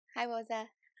Hi, Woza.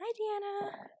 Hi,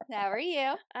 Deanna. How are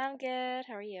you? I'm good.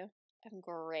 How are you? I'm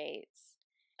great.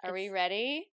 Are we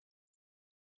ready?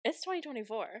 It's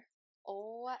 2024.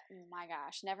 Oh my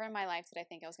gosh. Never in my life did I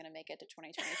think I was going to make it to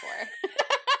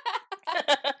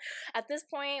 2024. At this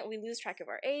point, we lose track of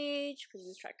our age. We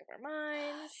lose track of our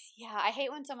minds. Yeah, I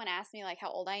hate when someone asks me like how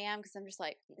old I am because I'm just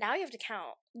like, Now you have to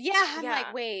count. yeah, I'm Yeah.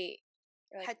 like, wait,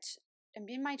 You're like, I'm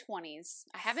in my 20s.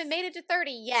 I haven't made it to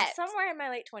 30 I'm yet. somewhere in my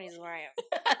late 20s is where I am.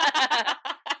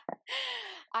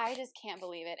 I just can't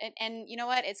believe it. And you know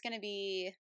what? It's going to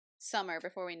be summer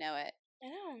before we know it. I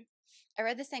know. I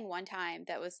read this thing one time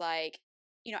that was like,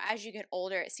 you know, as you get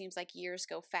older, it seems like years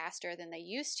go faster than they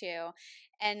used to.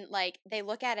 And like they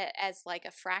look at it as like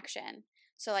a fraction.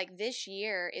 So like this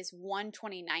year is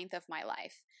 1/29th of my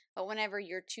life. But whenever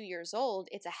you're 2 years old,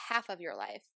 it's a half of your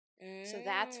life. So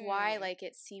that's why like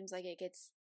it seems like it gets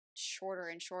shorter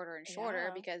and shorter and shorter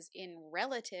Yeah. because in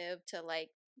relative to like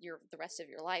the rest of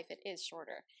your life, it is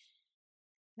shorter.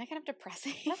 Isn't that kind of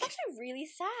depressing? That's actually really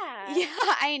sad.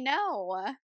 Yeah, I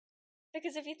know.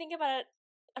 Because if you think about it,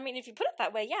 I mean, if you put it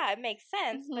that way, yeah, it makes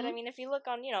sense. But I mean, if you look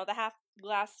on, the half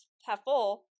glass, half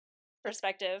full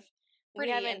perspective, we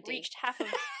Pretty haven't empty. reached half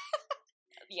of.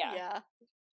 Yeah.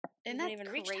 And We that's haven't even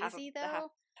reached crazy the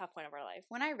though. half point of our life.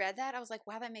 When I read that, I was like,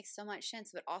 wow, that makes so much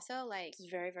sense. But also, like, It's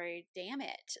very, very. damn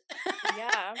it.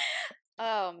 Yeah.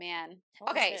 Oh, man.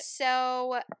 Holy Okay, shit.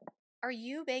 so are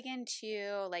you big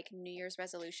into like New Year's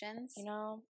resolutions?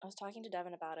 I was talking to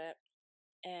Devin about it,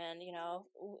 and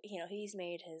he's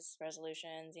made his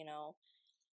resolutions.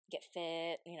 Get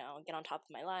fit. Get on top of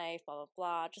my life. Blah blah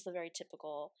blah. Just a very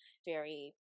typical,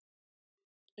 very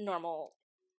normal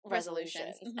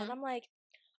resolutions. Mhm. And I'm like,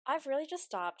 I've really just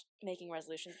stopped making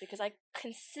resolutions because I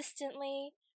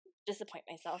consistently disappoint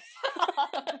myself.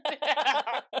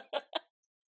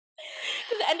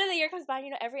 Because the end of the year comes by,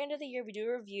 every end of the year we do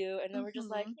a review, and then we're just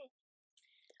like,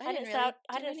 I didn't set out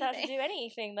to do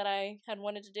anything that I had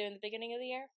wanted to do in the beginning of the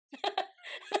year.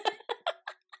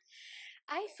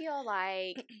 I feel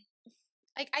like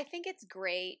I think it's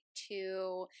great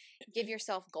to give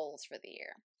yourself goals for the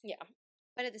year. Yeah.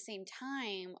 But at the same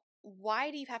time,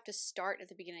 why do you have to start at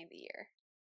the beginning of the year?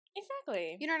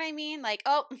 Exactly. You know what I mean? Like,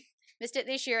 oh, missed it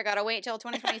this year. Got to wait till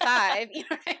 2025. You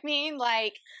know what I mean?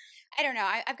 Like, I don't know.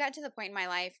 I've gotten to the point in my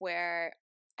life where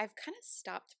I've kind of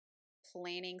stopped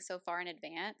planning so far in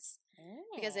advance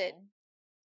because it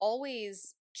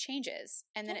always changes.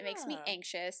 And then it makes me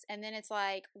anxious. And then it's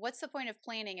like, what's the point of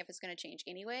planning if it's going to change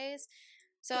anyways?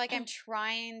 So, like, I'm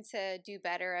trying to do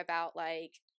better about,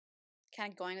 like,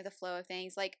 kind of going with the flow of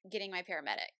things, like getting my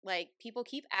paramedic. Like, people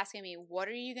keep asking me, what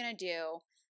are you going to do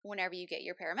whenever you get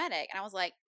your paramedic? And I was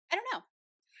like, I don't know.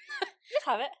 Just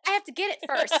have it. I have to get it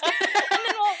first.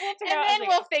 And then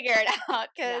we'll figure it out.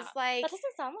 Because, like, that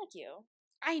doesn't sound like you.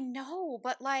 I know,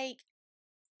 but, like,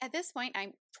 at this point,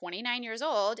 I'm 29 years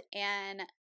old, and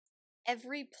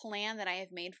every plan that I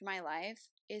have made for my life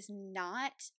is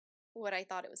not what I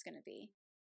thought it was going to be.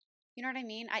 You know what I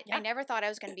mean? I never thought I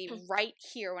was going to be right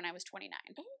here when I was 29.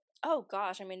 Oh,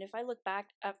 gosh. I mean, if I look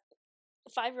back,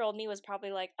 5-year-old me was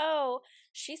probably like, oh,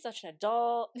 she's such an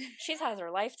adult. She has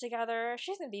her life together.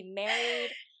 She's going to be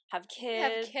married, have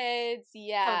kids.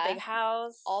 Yeah. Have a big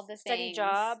house. All the steady things.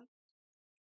 job.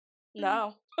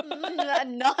 No. None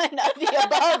of the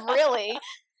above, really.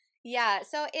 Yeah,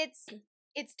 so it's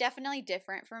definitely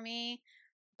different for me,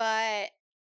 but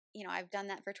I've done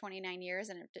that for 29 years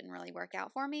and it didn't really work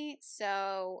out for me.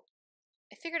 So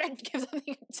I figured I'd give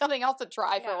something else a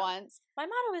try for once. My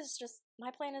motto is just,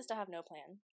 my plan is to have no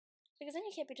plan. Because then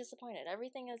you can't be disappointed.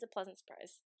 Everything is a pleasant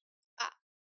surprise.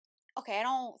 Okay, I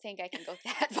don't think I can go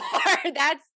that far.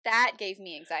 That gave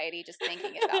me anxiety just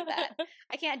thinking about that.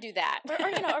 I can't do that.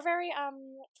 or very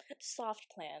soft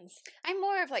plans. I'm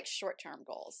more of like short-term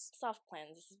goals. Soft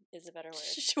plans is a better word.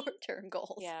 Short-term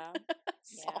goals. Yeah.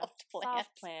 Soft plans.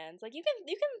 Soft plans. Like you can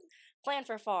plan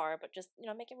for far, but just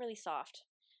make it really soft.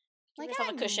 Give yourself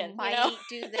a cushion. Might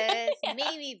do this,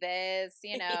 maybe this.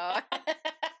 Because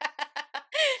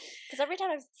every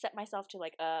time I've set myself to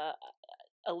like a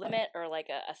limit or like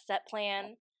a set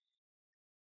plan,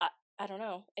 I don't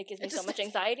know. It gives me so much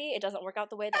anxiety. It doesn't work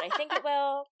out the way that I think it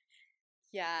will.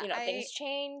 Yeah. Things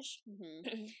change.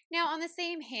 Mm-hmm. Now, on the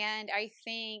same hand, I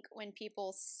think when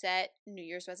people set New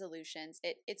Year's resolutions,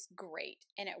 it's great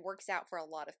and it works out for a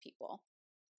lot of people.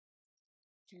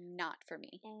 Not for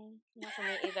me. Not for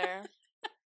me either.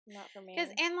 Not for me.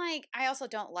 And like, I also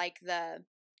don't like the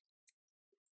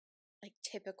like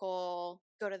typical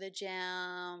go to the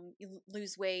gym,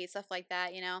 lose weight, stuff like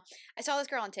that, I saw this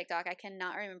girl on TikTok. I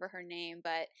cannot remember her name,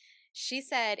 but she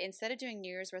said instead of doing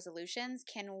New Year's resolutions,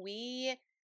 can we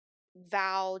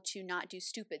vow to not do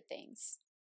stupid things.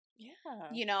 Yeah.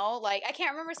 You know, like I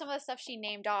can't remember some of the stuff she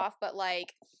named off, but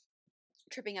like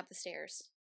tripping up the stairs.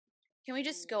 Can we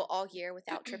just go all year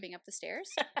without tripping up the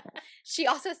stairs? She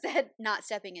also said not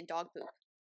stepping in dog poop.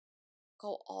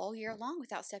 Go all year long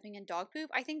without stepping in dog poop.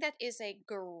 I think that is a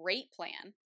great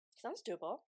plan. Sounds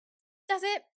doable. Does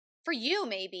it? For you,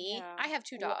 maybe. Yeah. I have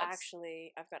 2 dogs. Well,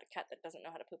 actually, I've got a cat that doesn't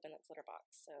know how to poop in its litter box,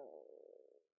 so...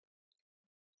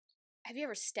 Have you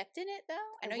ever stepped in it,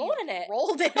 though? I rolled in it.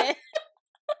 Rolled in it.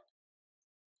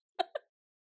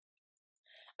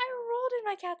 I rolled in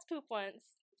my cat's poop once.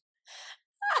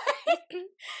 I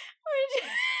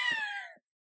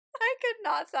could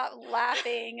not stop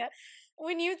laughing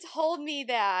when you told me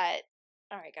that.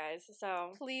 All right, guys,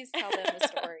 so... Please tell them the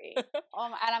story. And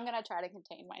I'm going to try to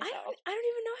contain myself. I don't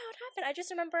even know how it happened. I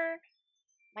just remember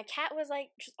my cat was, like,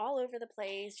 just all over the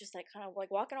place, just, like, kind of,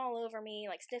 like, walking all over me,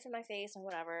 like, sniffing my face and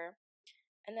whatever.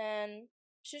 And then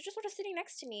she was just sort of sitting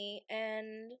next to me,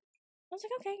 and I was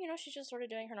like, okay, you know, she's just sort of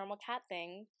doing her normal cat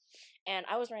thing. And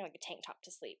I was wearing, like, a tank top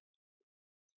to sleep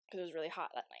because it was really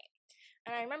hot that night.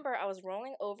 And I remember I was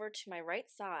rolling over to my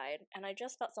right side, and I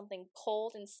just felt something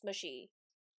cold and smushy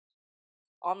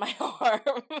on my arm.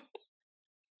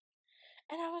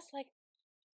 And I was like,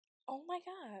 oh my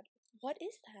god, what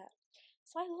is that?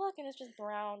 So I look, and it's just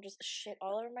brown, just shit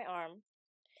all over my arm,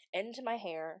 into my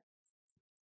hair.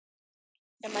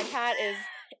 And my cat is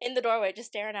in the doorway just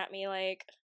staring at me like,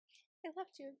 I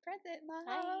left you a present, Mom.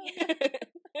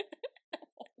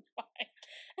 hi.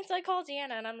 And so I called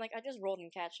Deanna, and I'm like, I just rolled in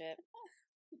cat shit.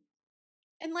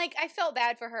 And, like, I felt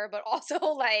bad for her, but also,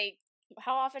 like...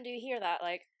 How often do you hear that?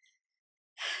 Like...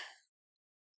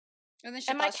 And then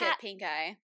she thought she had pink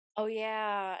eye. Oh,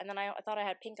 yeah. And then I thought I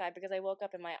had pink eye because I woke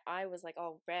up and my eye was, like,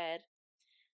 all red.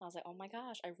 I was like, oh, my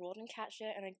gosh. I rolled in cat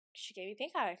shit, and she gave me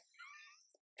pink eye.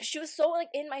 She was so, like,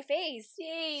 in my face.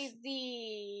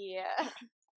 Daisy.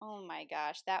 Oh, my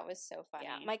gosh. That was so funny.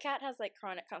 Yeah. My cat has, like,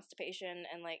 chronic constipation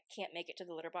and, like, can't make it to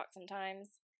the litter box sometimes.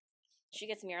 She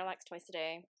gets Miralax twice a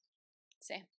day.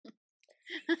 Same.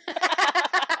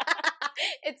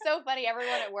 It's so funny.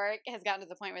 Everyone at work has gotten to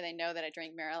the point where they know that I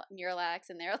drink Miralax,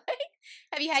 and they're like,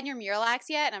 have you had your Miralax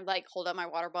yet? And I'm like, hold up my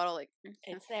water bottle. Like,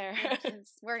 it's there.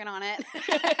 It's working on it.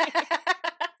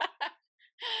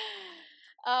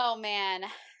 Oh, man.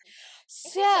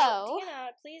 So, Tina,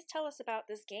 please tell us about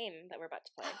this game that we're about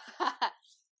to play.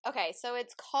 Okay, so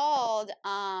it's called,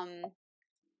 Don't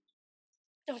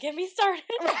get me started.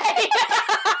 Right.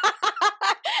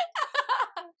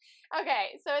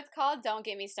 Okay, so it's called Don't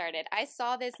Get Me Started. I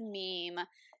saw this meme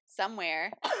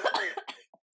somewhere.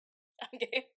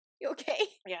 Okay. You okay?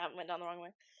 Yeah, I went down the wrong way.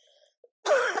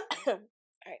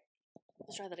 Alright.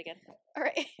 Let's try that again.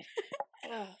 Alright.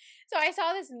 So I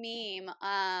saw this meme.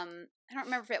 I don't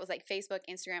remember if it was like Facebook,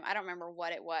 Instagram. I don't remember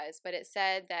what it was, but it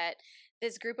said that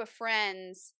this group of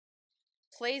friends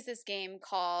plays this game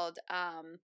called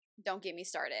Don't Get Me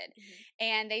Started. Mm-hmm.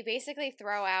 And they basically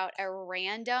throw out a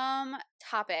random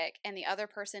topic, and the other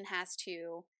person has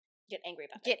to get angry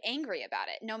about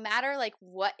it. No matter like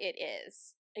what it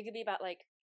is. It could be about like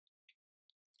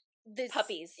this,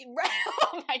 puppies. Right.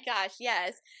 Oh my gosh,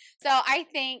 yes. So I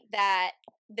think that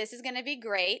this is going to be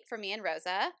great for me and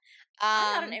Rosa.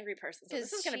 I'm not an angry person, so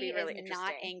this is going to be really interesting.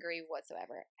 Not angry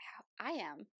whatsoever. I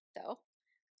am, though.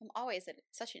 I'm always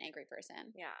such an angry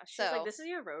person. Yeah. She's like, this is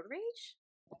your road rage?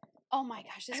 Oh my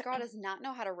gosh, this girl does not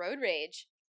know how to road rage.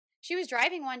 She was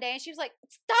driving one day and she was like,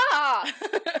 stop!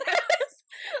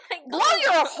 Like, blow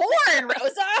your horn,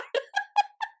 Rosa!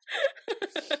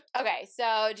 Okay,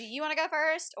 so do you want to go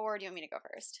first or do you want me to go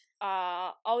first?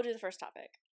 I'll do the first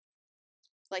topic.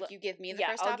 Like you give me the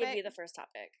first topic? Yeah, I'll give you the first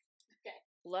topic. Okay.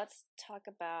 Let's talk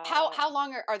about... How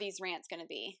long are these rants going to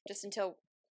be? Just until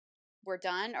we're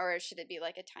done, or should it be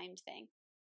like a timed thing?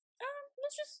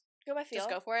 Let's just go by feel. Just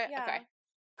go for it? Yeah. Okay.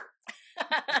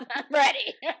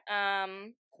 Ready.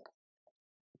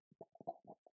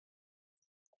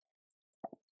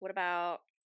 What about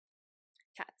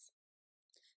cats?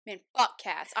 Man, fuck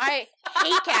cats. I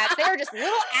hate cats. They're just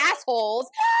little assholes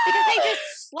because they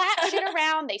just slap shit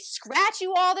around. They scratch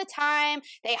you all the time.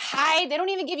 They hide. They don't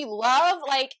even give you love.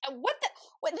 Like, what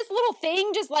this little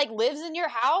thing just like lives in your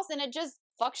house and it just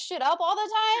fucks shit up all the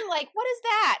time? Like, what is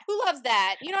that? Who loves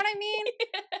that? You know what I mean?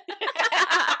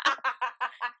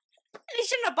 They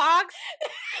shit in a box.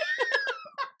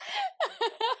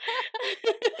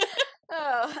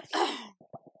 Oh.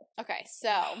 Okay, so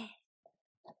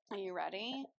are you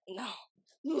ready? No.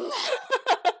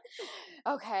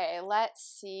 Okay, let's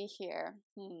see here.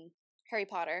 Harry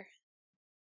Potter.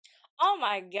 Oh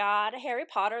my god, Harry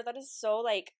Potter, that is so,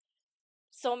 like,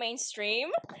 so mainstream.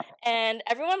 And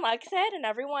everyone likes it, and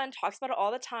everyone talks about it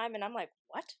all the time, and I'm like,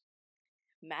 what?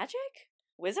 Magic?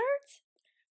 Wizards?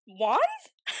 Wands?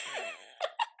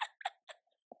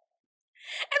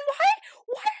 And why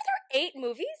are there 8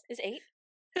 movies? Is 8?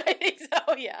 I think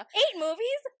so, yeah. 8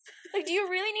 movies? Like, do you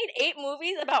really need 8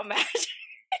 movies about magic?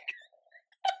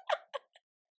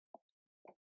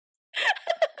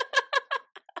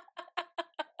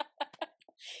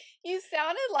 You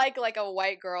sounded like a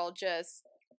white girl just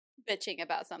bitching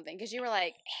about something because you were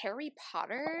like, Harry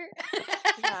Potter?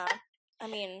 Yeah. I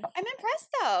mean, I'm impressed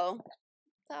though.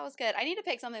 That was good. I need to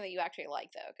pick something that you actually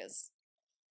like though, because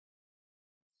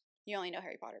you only know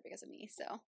Harry Potter because of me.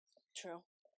 So true.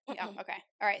 yeah, okay.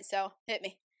 All right. So hit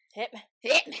me. Hit me.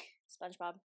 Hit me,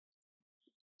 SpongeBob.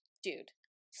 dude.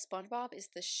 SpongeBob is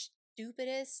the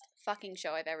stupidest fucking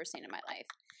show I've ever seen in my life.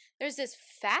 There's this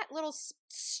fat little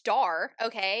star,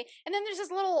 okay, and then there's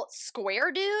this little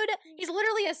square dude. He's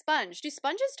literally a sponge. Do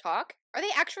sponges talk? Are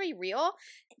they actually real?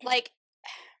 Like,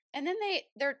 and then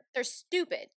they're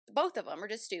stupid. Both of them are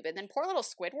just stupid. Then poor little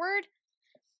Squidward,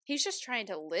 he's just trying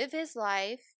to live his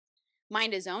life,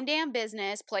 mind his own damn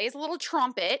business, play his little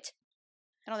trumpet.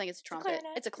 I don't think it's a trumpet.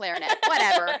 It's a clarinet.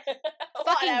 Whatever.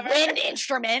 Fucking wind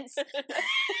instruments.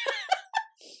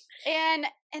 and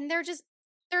they're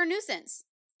a nuisance.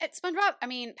 At SpongeBob, I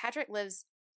mean, Patrick lives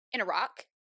in a rock.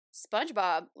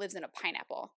 SpongeBob lives in a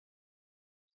pineapple.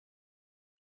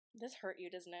 This hurt you,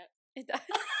 doesn't it? It does.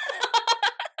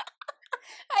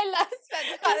 I love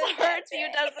SpongeBob. This hurts you,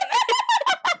 doesn't it?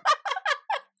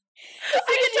 I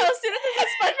can tell as soon as it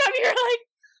says SpongeBob, you're like,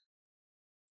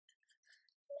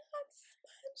 not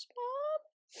SpongeBob.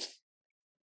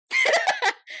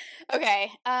 Okay.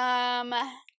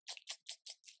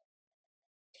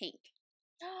 Pink.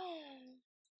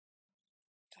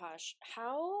 Gosh,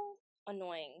 how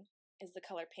annoying is the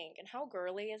color pink, and how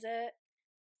girly is it?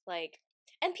 Like,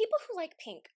 and people who like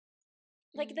pink,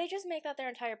 like they just make that their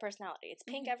entire personality. It's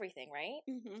pink everything, right?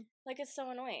 Mm-hmm. Like, it's so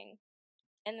annoying.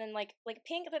 And then like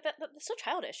pink, that's so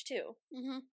childish too.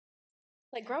 Mm-hmm.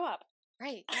 Like, grow up.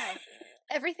 Right. Yeah.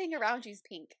 Everything around you's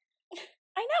pink.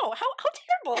 I know. How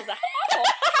terrible is that? How awful.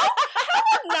 How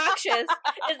obnoxious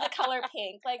is the color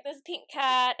pink? Like this pink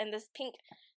cat and this pink.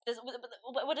 This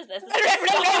what is this? Guys,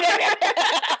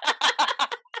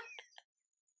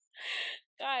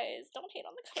 don't hate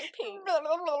on the color pink.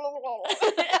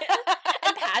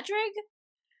 And Patrick,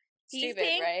 he's Stupid,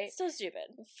 pink. right? So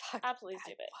stupid. Fuck. Absolutely God,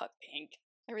 stupid. Fuck pink.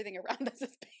 Everything around us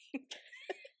is pink.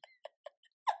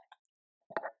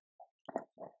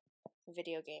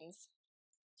 Video games.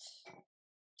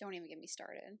 Don't even get me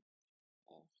started.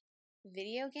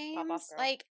 Video Pop off, games, girl.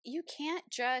 like you can't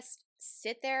just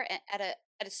sit there at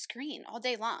a screen all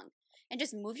day long and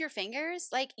just move your fingers.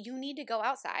 Like you need to go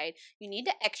outside. You need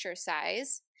to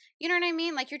exercise. You know what I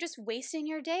mean? Like you're just wasting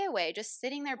your day away, just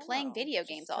sitting there playing video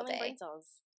games all day. Brain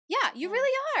cells. Yeah, you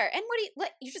really are. And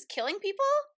you're just killing people?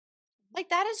 Like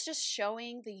that is just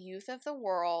showing the youth of the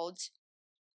world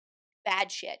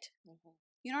bad shit.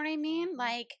 You know what I mean?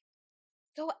 Like,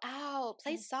 go out,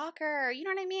 play soccer. You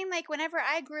know what I mean? Like, whenever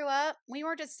I grew up, we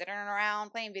weren't just sitting around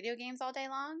playing video games all day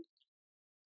long.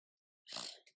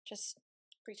 Just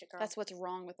preach it, girl. That's what's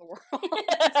wrong with the world.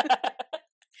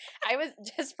 I was,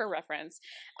 just for reference,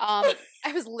 I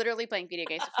was literally playing video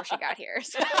games before she got here.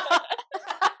 So.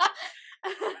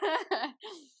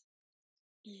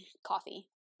 Coffee.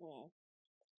 Oh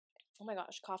my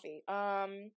gosh, coffee.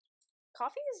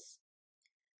 Coffee is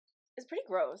pretty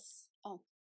gross. Oh.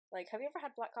 Like, have you ever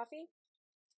had black coffee?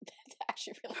 That's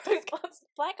actually really disgusting.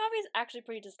 Black coffee is actually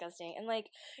pretty disgusting. And, like,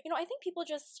 I think people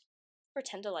just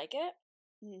pretend to like it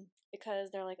because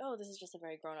they're like, oh, this is just a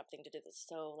very grown-up thing to do. This is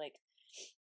so, like,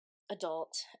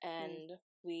 adult, and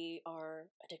we are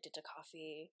addicted to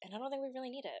coffee. And I don't think we really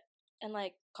need it. And,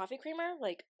 like, coffee creamer,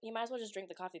 like, you might as well just drink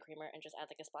the coffee creamer and just add,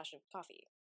 like, a splash of coffee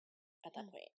at that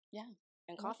point. Yeah.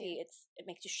 And coffee, it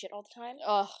makes you shit all the time.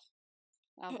 Ugh.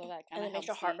 Although that kind and of it makes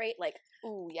your heart rate, like,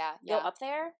 ooh, yeah, go up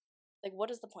there. Like,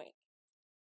 what is the point?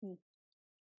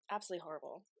 Absolutely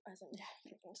horrible.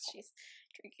 She's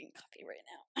drinking coffee right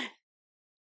now.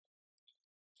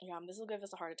 Yeah, this will give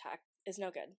us a heart attack. It's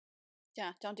no good.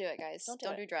 Yeah, don't do it, guys.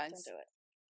 Don't do drugs. Don't do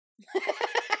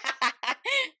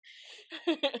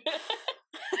it.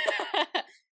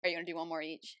 Are you gonna do one more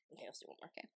each? Okay, let's do one more.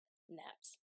 Okay.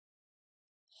 Naps.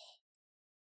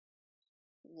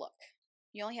 Look,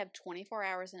 you only have 24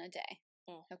 hours in a day.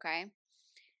 Okay?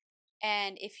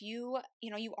 And if you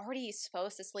already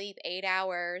supposed to sleep 8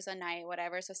 hours a night,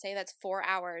 whatever. So say that's 4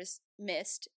 hours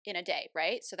missed in a day,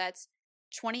 right? So that's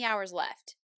 20 hours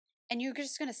left. And you're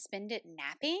just going to spend it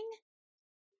napping?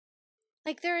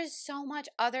 Like, there is so much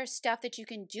other stuff that you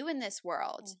can do in this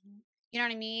world. Mm-hmm. You know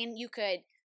what I mean? You could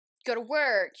go to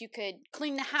work, you could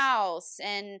clean the house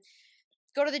and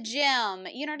go to the gym.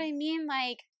 You know what I mean?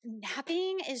 Like,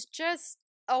 napping is just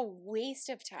a waste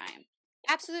of time.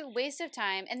 Absolute waste of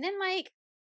time. And then, like,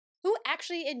 who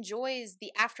actually enjoys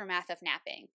the aftermath of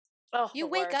napping? Oh, You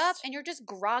the wake up worst. and you're just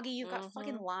groggy. You've got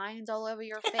fucking Mhm. lines all over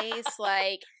your face.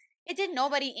 Like, it did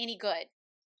nobody any good.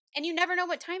 And you never know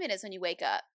what time it is when you wake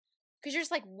up. Because you're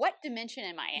just like, what dimension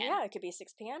am I in? Yeah, it could be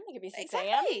 6 p.m. It could be 6 a.m.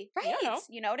 Exactly. Right. You don't know.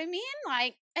 You know what I mean?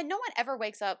 Like, and no one ever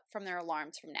wakes up from their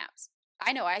alarms from naps.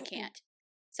 I know I can't.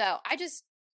 So I just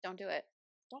don't do it.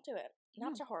 Don't do it.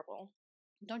 Naps are horrible.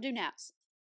 Don't do naps.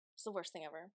 It's the worst thing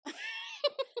ever.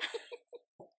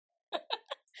 All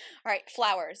right,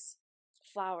 flowers.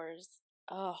 Flowers.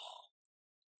 Oh.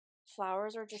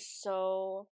 Flowers are just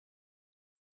so...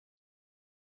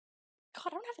 God, I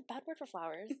don't have a bad word for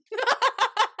flowers.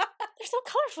 They're so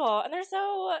colorful and they're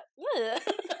so...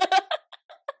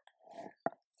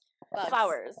 Bugs.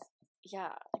 Flowers.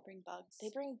 Yeah. They bring bugs. They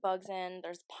bring bugs in.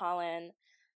 There's pollen.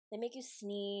 They make you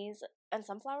sneeze. And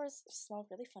some flowers smell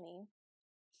really funny.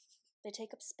 They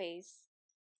take up space.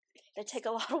 They take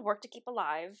a lot of work to keep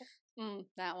alive.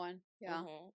 That one. Yeah.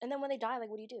 Mm-hmm. And then when they die, like,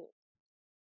 what do?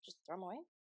 Just throw them away?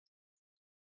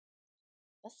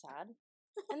 That's sad.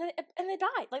 And they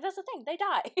die. Like, that's the thing. They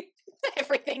die.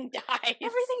 Everything dies.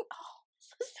 Everything. Oh,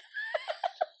 so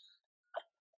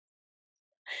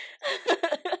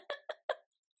sad.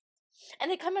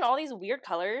 And they come in all these weird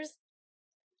colors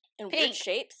and weird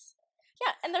shapes.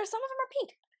 Yeah, and there's some of them are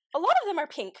pink. A lot of them are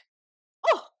pink.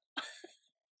 Oh.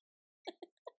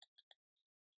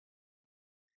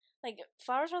 Like,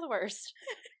 flowers are the worst.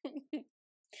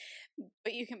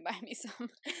 But you can buy me some.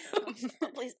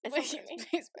 Please, Please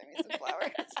buy me some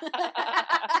flowers.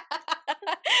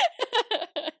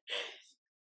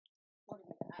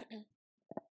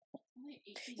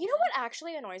 You know what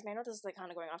actually annoys me? I know this is like kind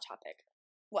of going off topic.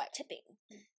 What? Tipping.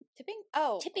 Tipping?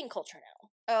 Oh. Tipping culture now.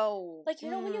 Oh. Like,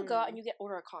 you know, when you go out and you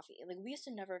order a coffee, like, we used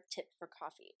to never tip for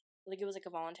coffee. Like, it was like a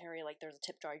voluntary, like, there's a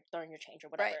tip jar, you throw in your change or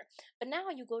whatever. Right. But now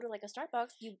you go to like a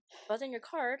Starbucks, you buzz in your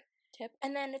card, tip,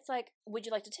 and then it's like, would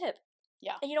you like to tip?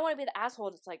 Yeah. And you don't want to be the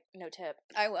asshole that's like, no tip.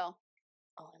 I will.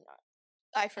 Oh, I'm not.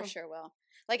 I for sure will.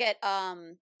 Like at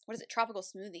what is it? Tropical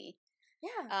Smoothie.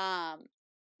 Yeah.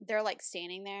 They're like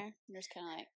standing there. And they're just kind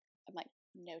of like, I'm like,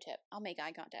 no tip. I'll make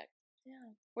eye contact.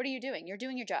 Yeah. What are you doing? You're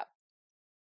doing your job.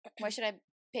 Why should I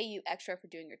pay you extra for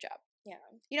doing your job? Yeah.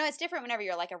 You know, it's different whenever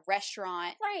you're like a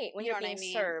restaurant. Right. When you you're know being what I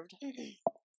mean? served.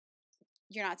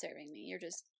 You're not serving me. You're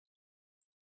just.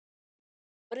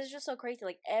 But it's just so crazy.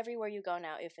 Like, everywhere you go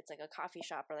now, if it's like a coffee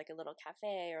shop or like a little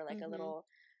cafe or like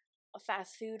a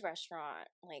fast food restaurant,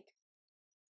 like,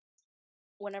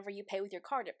 whenever you pay with your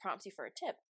card, it prompts you for a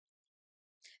tip.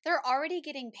 They're already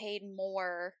getting paid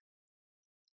more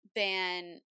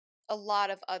than a lot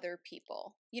of other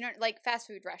people. You know, like fast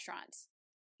food restaurants.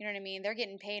 You know what I mean? They're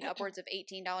getting paid upwards of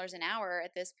 $18 an hour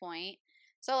at this point.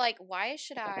 So, like, why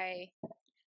should I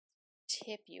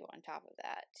tip you on top of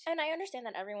that? And I understand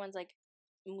that everyone's, like,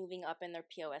 moving up in their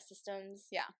POS systems.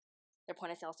 Yeah. Their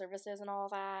point of sale services and all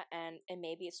that. And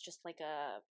maybe it's just, like,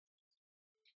 a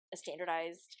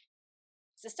standardized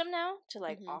system now to,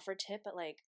 like, offer tip. But,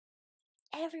 like,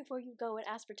 everywhere you go, it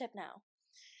asks for tip now.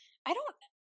 I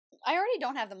already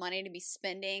don't have the money to be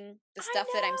spending the stuff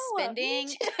that I'm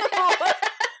spending.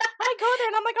 I go there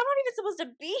and I'm like, I'm not even supposed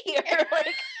to be here.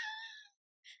 Like,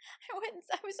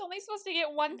 I was only supposed to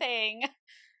get one thing.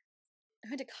 I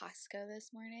went to Costco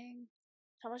this morning.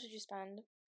 How much did you spend?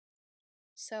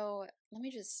 So let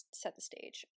me just set the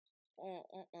stage.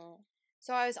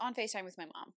 So I was on FaceTime with my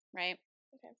mom, right?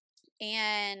 Okay.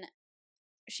 And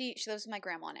she lives with my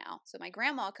grandma now. So my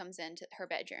grandma comes into her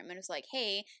bedroom and was like,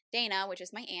 hey, Dana, which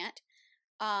is my aunt,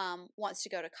 wants to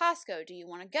go to Costco. Do you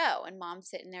want to go? And mom's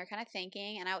sitting there kind of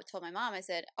thinking. And I told my mom, I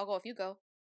said, I'll go if you go.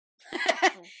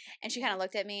 And she kind of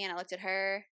looked at me and I looked at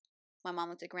her. My mom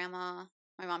looked at grandma.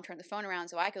 My mom turned the phone around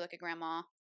so I could look at grandma.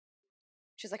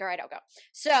 She's like, all right, I'll go.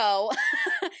 So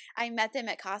I met them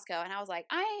at Costco and I was like,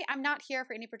 I'm not here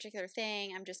for any particular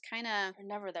thing. I'm just kind of. You're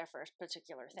never there for a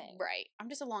particular thing. Right. I'm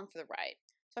just along for the ride.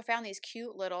 So I found these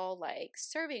cute little like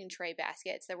serving tray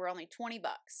baskets that were only $20.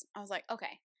 I was like,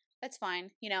 okay, that's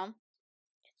fine. You know,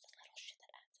 it's the little shit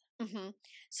that adds up.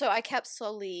 So I kept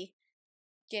slowly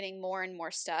getting more and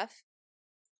more stuff.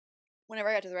 Whenever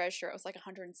I got to the register, it was like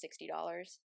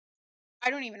 $160. I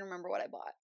don't even remember what I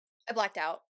bought. I blacked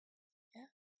out. Yeah.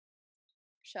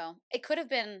 So it could have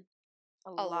been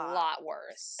a lot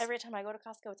worse. Every time I go to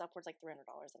Costco, it's upwards like $300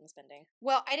 I'm spending.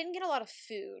 Well, I didn't get a lot of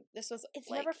food. It's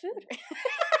never food.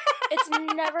 It's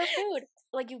never food.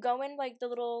 Like, you go in, like, the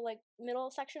little, like, middle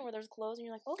section where there's clothes, and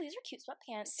you're like, oh, these are cute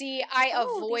sweatpants. See, I Oh,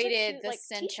 these are avoided cute, the like,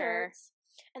 center. t-shirts.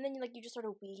 And then, like, you just sort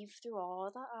of weave through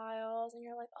all the aisles, and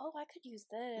you're like, oh, I could use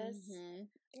this. Mm-hmm. And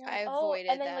you're I like, avoided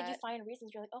and then, that. like, you find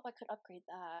reasons. You're like, oh, I could upgrade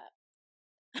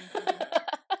that. Mm-hmm.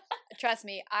 Trust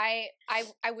me, I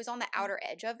was on the outer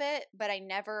edge of it, but I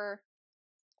never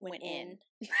went in.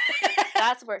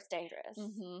 That's where it's dangerous.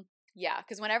 Mm-hmm. Yeah,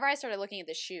 because whenever I started looking at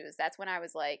the shoes, that's when I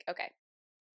was like, okay,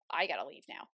 I gotta leave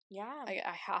now. Yeah.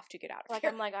 I have to get out of like,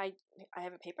 here. I'm like, I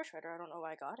have a paper shredder. I don't know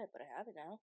why I got it, but I have it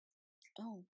now.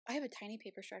 Oh, I have a tiny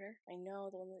paper shredder. I know,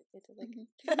 the one that they did, like...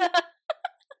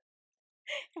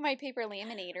 And my paper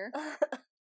laminator.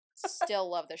 Still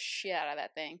love the shit out of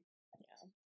that thing. Yeah.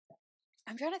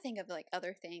 I'm trying to think of, like,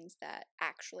 other things that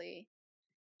actually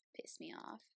piss me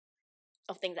off.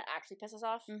 Of things that actually piss us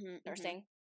off? Mm-hmm, Nursing. Mm-hmm.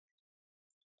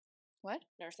 What?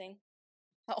 Nursing.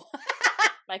 Oh.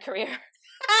 My career.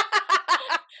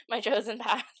 My chosen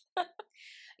path.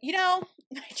 You know,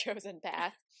 my chosen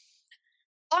path.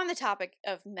 On the topic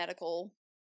of medical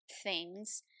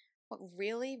things, what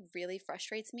really, really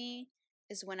frustrates me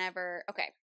is whenever, okay,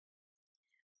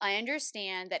 I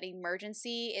understand that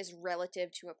emergency is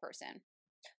relative to a person.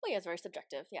 Well, yeah, it's very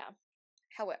subjective, yeah.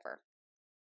 However,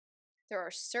 there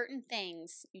are certain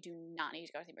things you do not need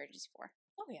to go to the emergency for.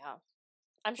 Oh, yeah.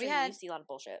 I'm sure you see a lot of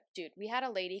bullshit. Dude, we had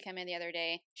a lady come in the other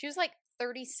day. She was like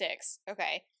 36,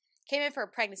 okay? Came in for a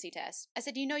pregnancy test. I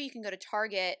said, you know you can go to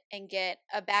Target and get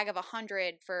a bag of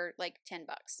 100 for like $10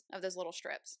 of those little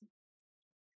strips.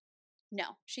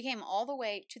 No, she came all the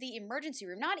way to the emergency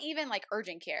room, not even like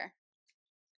urgent care,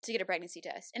 to get a pregnancy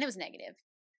test, and it was negative.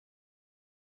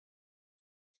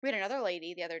 We had another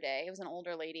lady the other day, it was an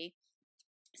older lady,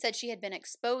 said she had been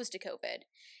exposed to COVID,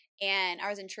 and I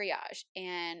was in triage,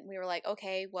 and we were like,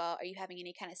 okay, well, are you having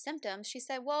any kind of symptoms? She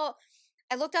said, well,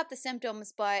 I looked up the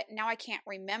symptoms, but now I can't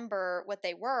remember what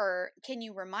they were. Can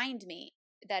you remind me?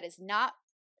 That is not,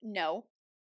 no.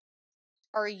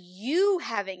 Are you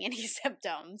having any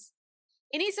symptoms?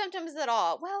 Any symptoms at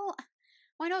all? Well,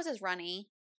 my nose is runny.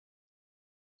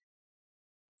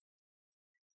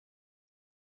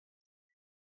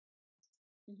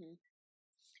 Mm-hmm.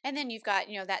 And then you've got,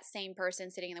 you know, that same person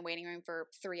sitting in the waiting room for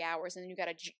 3 hours, and then you've got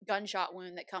a gunshot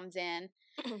wound that comes in,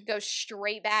 goes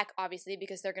straight back, obviously,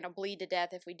 because they're going to bleed to death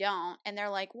if we don't. And they're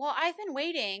like, well, I've been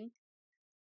waiting.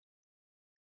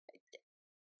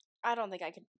 I don't think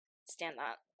I could stand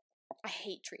that. I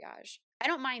hate triage. I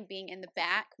don't mind being in the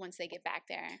back once they get back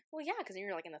there. Well, yeah, because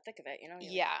you're like in the thick of it, you know?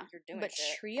 You're doing but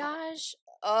shit. Triage,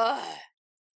 ugh.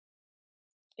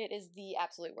 It is the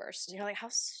absolute worst. And you're like, how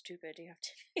stupid do you have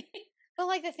to be? But,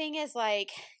 like, the thing is,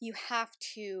 like, you have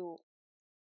to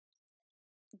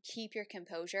keep your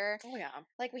composure. Oh, yeah.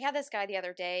 Like, we had this guy the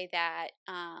other day that,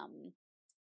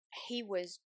 he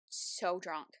was so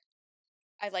drunk.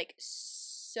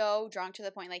 So drunk to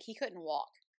the point, like, he couldn't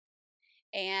walk.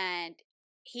 And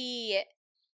he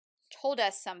told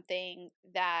us something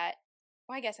that,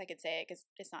 well, I guess I could say it because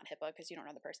it's not HIPAA because you don't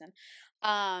know the person.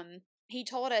 He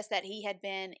told us that he had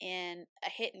been in a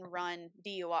hit and run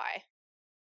DUI.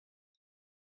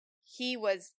 He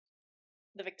was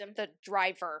the victim? The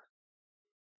driver.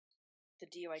 The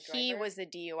DUI driver? He was the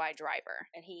DUI driver.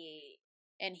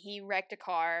 And he wrecked a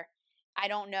car. I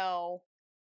don't know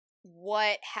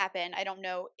what happened. I don't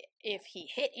know if he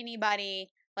hit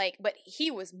anybody. Like, but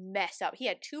he was messed up. He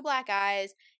had 2 black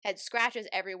eyes, had scratches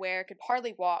everywhere, could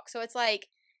hardly walk. So it's like,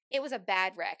 it was a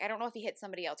bad wreck. I don't know if he hit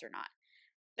somebody else or not.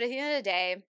 But at the end of the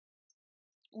day,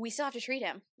 we still have to treat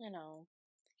him. I know.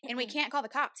 And we can't call the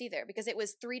cops either because it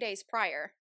was 3 days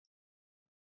prior.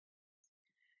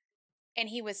 And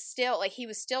he was still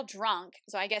drunk.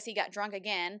 So I guess he got drunk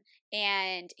again.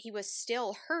 And he was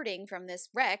still hurting from this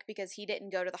wreck because he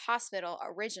didn't go to the hospital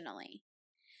originally.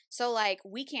 So, like,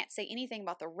 we can't say anything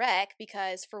about the wreck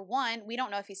because, for one, we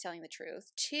don't know if he's telling the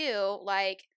truth. 2,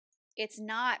 like, it's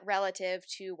not relative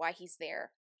to why he's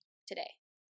there today.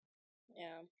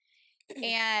 Yeah.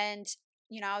 And,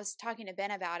 you know, I was talking to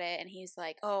Ben about it, and he's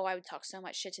like, oh, I would talk so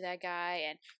much shit to that guy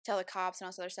and tell the cops and all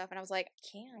this other stuff. And I was like,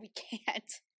 we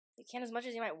can't. You can't as much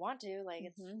as you might want to. Like,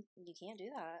 you can't do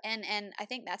that. And I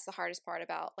think that's the hardest part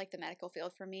about, like, the medical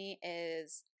field for me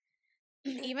is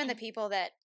even the people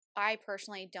that I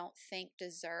personally don't think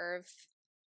deserve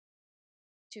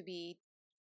to be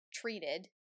treated,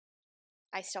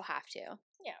 I still have to.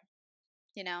 Yeah.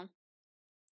 You know?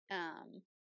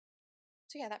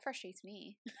 So yeah, that frustrates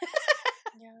me.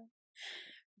 Yeah.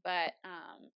 But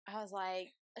I was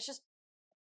like, it's just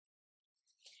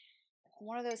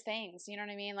one of those things, you know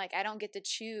what I mean? Like, I don't get to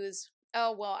choose,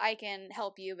 oh, well, I can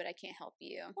help you, but I can't help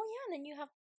you. Well, yeah, and then you have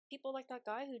people like that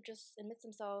guy who just admits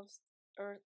themselves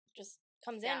or just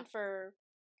comes Yeah. in for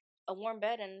a warm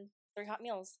bed and 3 hot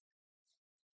meals.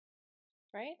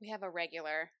 Right? We have a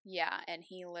regular, yeah, and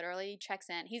he literally checks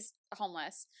in. He's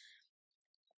homeless.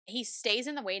 He stays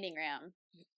in the waiting room,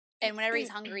 and whenever he's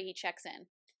hungry, he checks in,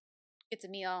 gets a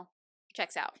meal,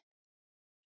 checks out.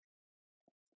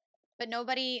 But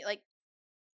nobody, like,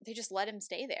 they just let him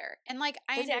stay there. And, like,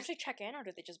 Does he actually check in, or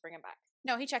do they just bring him back?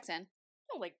 No, he checks in.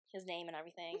 Oh, like his name and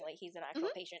everything. Like he's an actual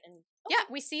patient. And Yeah,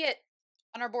 we see it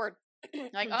on our board.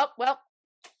 Like, oh, well,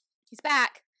 he's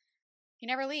back. He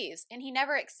never leaves. And he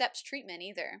never accepts treatment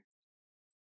either.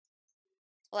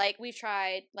 Like, we've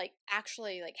tried, like,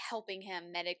 actually, like, helping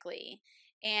him medically.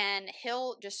 And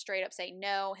he'll just straight up say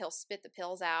no. He'll spit the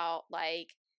pills out.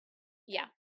 Like, yeah.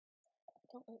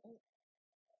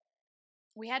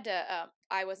 We had to,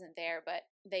 I wasn't there, but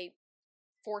they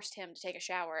forced him to take a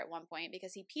shower at one point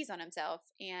because he pees on himself.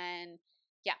 And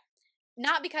yeah,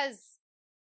 not because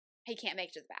he can't make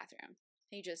it to the bathroom.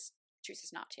 He just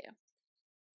chooses not to.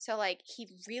 So, like, he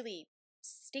really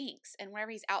stinks. And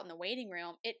whenever he's out in the waiting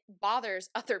room, it bothers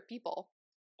other people.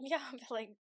 Yeah, but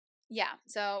like, yeah.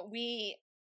 So we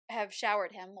have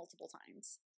showered him multiple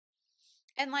times.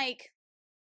 And, like,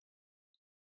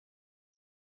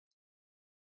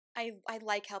 I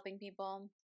like helping people,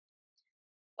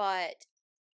 but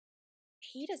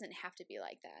he doesn't have to be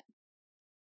like that.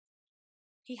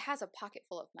 He has a pocket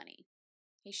full of money.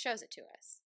 He shows it to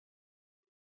us.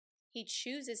 He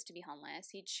chooses to be homeless.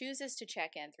 He chooses to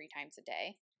check in 3 times a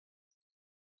day.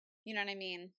 You know what I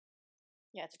mean?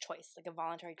 Yeah, it's a choice, like a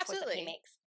voluntary choice that he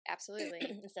makes.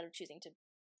 Absolutely. Instead of choosing to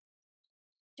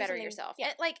better yourself. Yeah.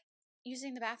 And, like,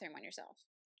 using the bathroom on yourself.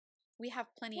 We have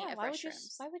plenty of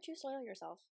restrooms. Why would you soil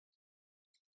yourself?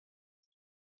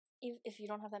 If you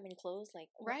don't have that many clothes, like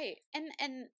right.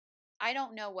 And I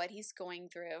don't know what he's going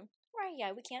through. Right,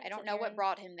 yeah, we can't. I don't know what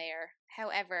brought him there.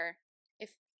 However,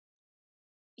 if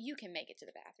you can make it to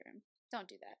the bathroom, don't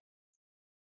do that.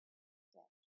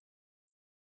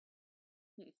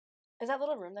 Is that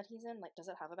little room that he's in, like, does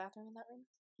it have a bathroom in that room?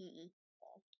 Mm-mm.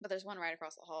 But there's one right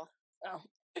across the hall. Oh.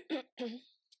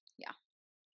 Yeah.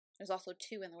 There's also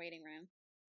 2 in the waiting room.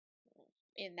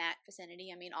 In that vicinity.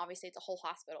 I mean, obviously it's a whole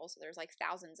hospital, so there's like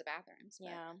thousands of bathrooms. But.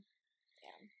 Yeah.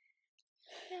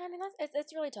 I mean,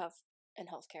 it's really tough in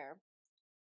healthcare.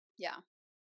 Yeah.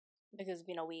 Because,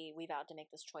 you know, we vowed to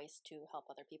make this choice to help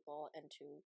other people and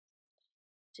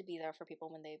to be there for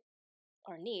people when they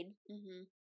are in need. Mm-hmm.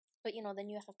 But, you know, then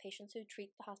you have patients who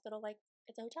treat the hospital like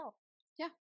it's a hotel. Yeah.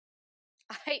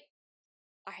 I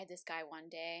had this guy one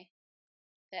day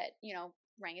that, you know,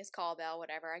 rang his call bell,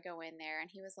 whatever. I go in there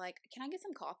and he was like, "Can I get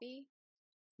some coffee?"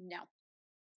 No.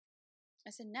 I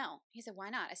said, "No." He said, "Why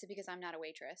not?" I said, "Because I'm not a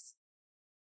waitress."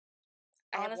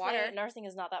 Honestly, have water. Nursing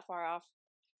is not that far off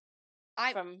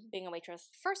from being a waitress.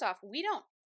 First off, we don't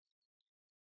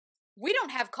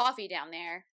have coffee down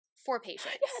there for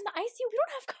patients. Yeah, in the ICU, we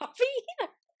don't have coffee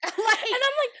either. And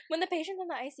I'm like, when the patients in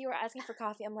the ICU are asking for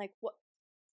coffee, I'm like, what?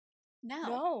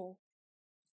 No.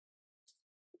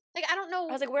 Like, I don't know.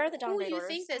 I was like, where are the downgrade who you orders?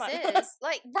 think this is?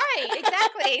 Like, right,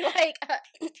 exactly. Like,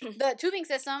 the tubing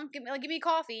system, give me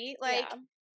coffee. Like,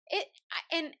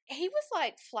 and he was,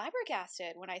 like,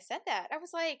 flabbergasted when I said that. I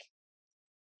was like,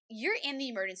 you're in the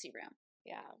emergency room.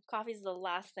 Yeah, coffee's the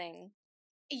last thing.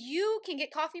 You can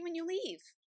get coffee when you leave.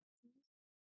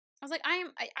 I was like,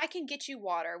 I can get you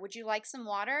water. Would you like some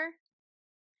water?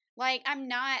 Like, I'm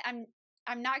not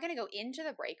gonna go into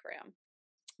the break room.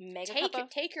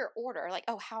 Take your order. Like,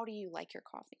 oh, how do you like your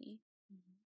coffee?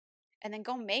 Mm-hmm. And then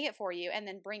go make it for you and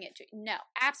then bring it to you. No,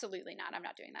 absolutely not. I'm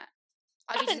not doing that.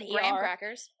 I'll get you some graham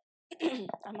crackers.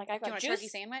 I'm like, I got do you want a turkey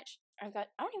sandwich? we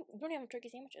don't even have turkey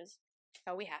sandwiches.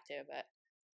 Oh, we have to, but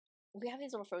we have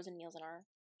these little frozen meals in our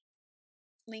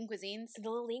lean cuisines. The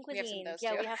little lean cuisines. We have some of those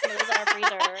too. We have some of those in our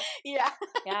freezer.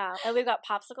 Yeah. And we've got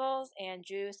popsicles and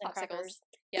juice and crackers.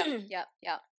 Yep.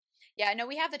 Yeah, no,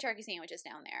 we have the turkey sandwiches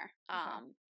down there.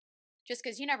 Just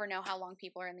because you never know how long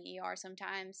people are in the ER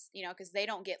sometimes, you know, because they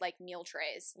don't get, like, meal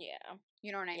trays. Yeah.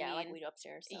 You know what I mean? Yeah, like we do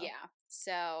upstairs. So. Yeah.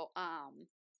 So,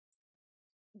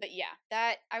 but yeah,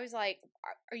 that, I was like,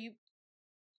 are you,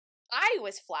 I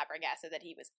was flabbergasted that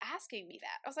he was asking me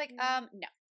that. I was like, no.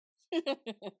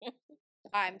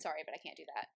 I'm sorry, but I can't do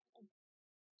that.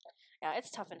 Yeah, it's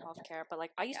tough in healthcare, but,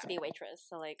 like, I used to be a waitress,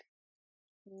 so, like,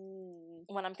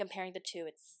 when I'm comparing the two,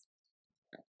 it's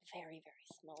very, very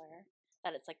similar.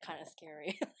 That it's, like, kind of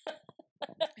scary.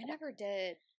 I never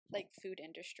did, like, food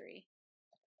industry.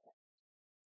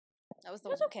 That was It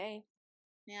was okay.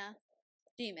 Yeah.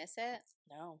 Do you miss it?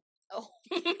 No. Oh.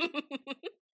 But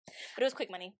it was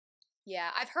quick money.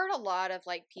 Yeah, I've heard a lot of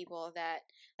like people that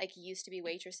like used to be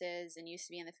waitresses and used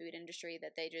to be in the food industry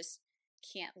that they just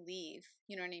can't leave.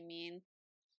 You know what I mean?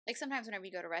 Like sometimes whenever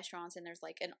you go to restaurants and there's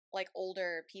like an like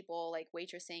older people like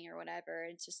waitressing or whatever,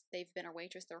 it's just they've been a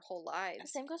waitress their whole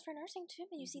lives. Same goes for nursing too.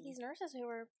 You see Mhm. these nurses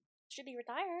who should be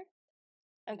retired,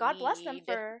 and God bless them Need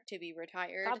for to be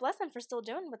retired. God bless them for still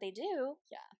doing what they do.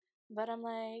 Yeah. But I'm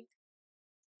like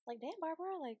damn,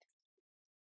 Barbara, like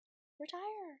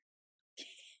retire.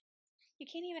 You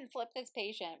can't even flip this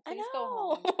patient. I Please know. go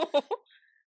home.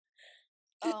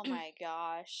 Oh my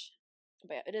gosh.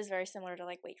 But yeah, it is very similar to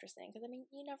like waitressing because I mean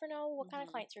you never know what kind of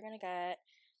Mhm. clients you're gonna get.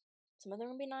 Some of them are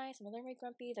gonna be nice, some of them are gonna be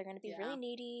grumpy. They're gonna be Yeah. really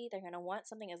needy. They're gonna want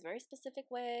something a very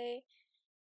specific way.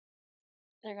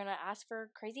 They're gonna ask for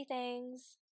crazy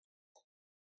things,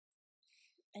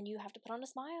 and you have to put on a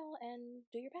smile and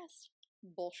do your best.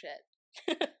 Bullshit.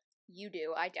 You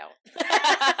do. I don't.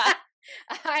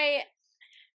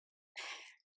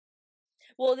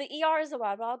 Well, the ER is the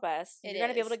wild, wild west. It You're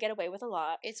gonna be able is. to get away with a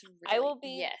lot. It's really, I will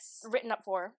be yes. written up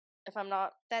for if I'm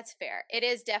not. That's fair. It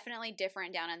is definitely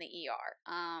different down in the ER.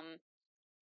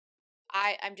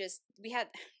 I'm just we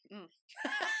had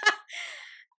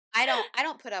I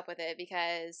don't put up with it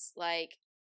because like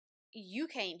you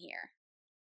came here.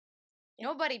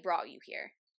 Nobody brought you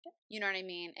here. You know what I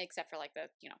mean? Except for like the,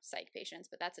 psych patients,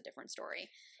 but that's a different story.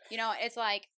 It's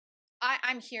like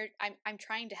I'm here I'm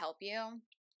trying to help you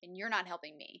and you're not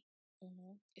helping me.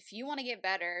 Mm-hmm. If you want to get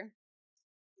better,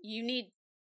 you need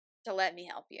to let me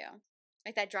help you.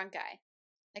 Like that drunk guy.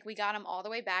 Like we got him all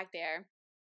the way back there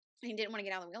and he didn't want to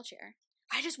get out of the wheelchair.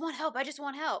 I just want help. I just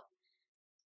want help.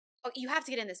 Oh, you have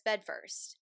to get in this bed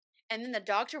first. And then the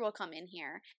doctor will come in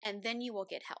here and then you will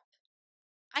get help.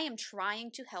 I am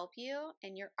trying to help you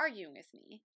and you're arguing with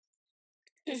me.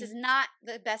 This is not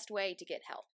the best way to get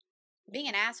help. Being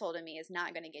an asshole to me is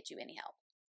not going to get you any help.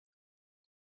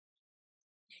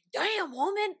 Damn,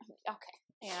 woman. Okay.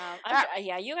 Yeah,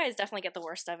 yeah. You guys definitely get the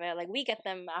worst of it. Like we get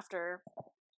them after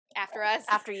us,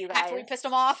 after you guys, after we pissed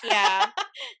them off. Yeah,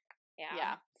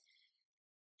 yeah.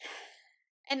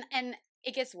 And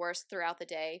it gets worse throughout the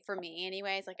day for me,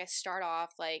 anyways. Like I start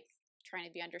off like trying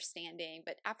to be understanding,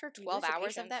 but after 12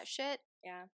 hours of that shit,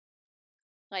 yeah,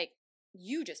 like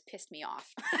you just pissed me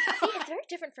off. See, it's very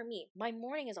different for me. My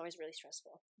morning is always really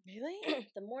stressful. Really?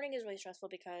 The morning is really stressful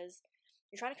because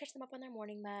you're trying to catch them up on their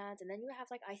morning meds, and then you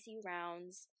have like ICU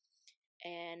rounds,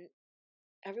 and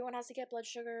everyone has to get blood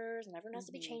sugars, and everyone has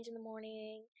to be changed in the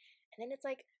morning, and then it's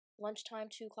like lunchtime,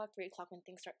 2:00, 3:00 when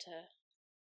things start to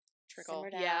trickle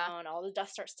down. Yeah. All the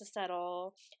dust starts to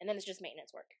settle, and then it's just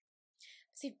maintenance work.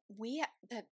 See,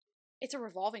 it's a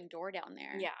revolving door down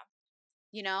there. Yeah.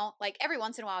 Like every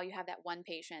once in a while you have that one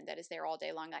patient that is there all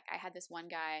day long. Like I had this one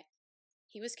guy,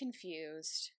 he was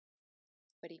confused,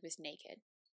 but he was naked.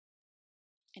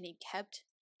 And he kept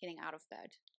getting out of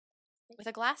bed with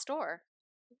a glass door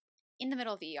in the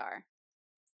middle of the ER.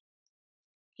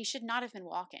 He should not have been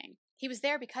walking. He was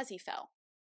there because he fell.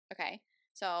 Okay?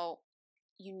 So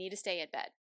you need to stay at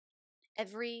bed.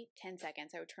 Every 10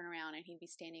 seconds I would turn around and he'd be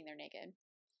standing there naked.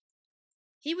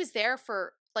 He was there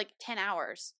for like 10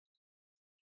 hours.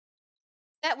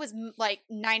 That was like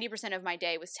 90% of my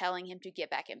day was telling him to get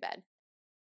back in bed.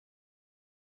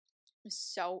 It was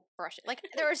so frustrating. Like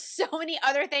there were so many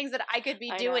other things that I could be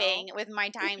doing with my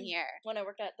time here. When I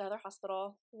worked at the other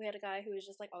hospital, we had a guy who was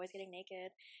just like always getting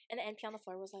naked, and the NP on the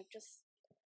floor was like, just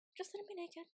let him be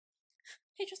naked.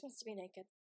 He just wants to be naked.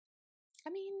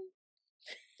 I mean,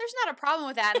 there's not a problem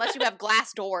with that unless you have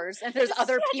glass doors and there's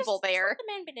other people there. Just let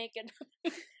the man be naked.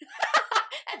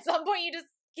 At some point, you just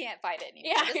can't fight it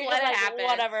anymore. Yeah, just let it happen.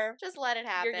 Whatever. Just let it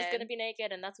happen. You're just gonna be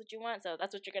naked, and that's what you want, so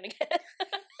that's what you're gonna get.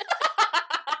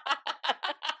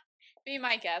 Be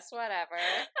my guest, whatever.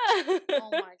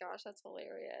 Oh my gosh, that's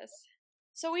hilarious.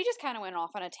 So we just kind of went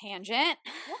off on a tangent. Well, I mean,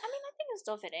 I think it's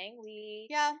still fitting. We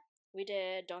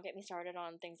did Don't Get Me Started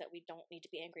on things that we don't need to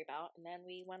be angry about, and then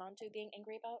we went on to being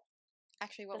angry about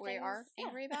actually what we are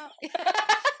angry about.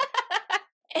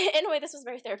 In a way, this was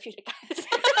very therapeutic, guys.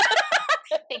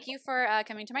 Thank you for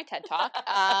coming to my TED Talk.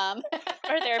 Our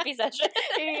therapy session.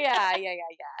 Yeah. Did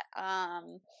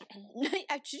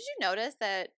you notice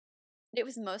that it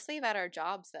was mostly about our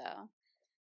jobs, though?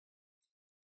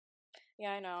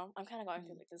 Yeah, I know. I'm kind of going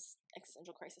through like this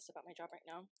existential crisis about my job right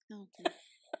now. Okay.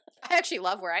 I actually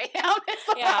love where I am. It's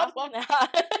the problem.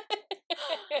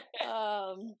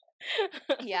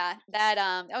 Yeah,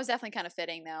 that was definitely kind of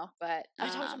fitting, though. But I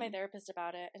talked to my therapist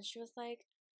about it, and she was like,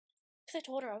 because I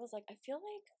told her, I was like, I feel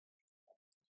like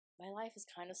my life is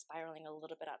kind of spiraling a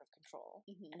little bit out of control,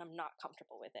 and I'm not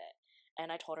comfortable with it.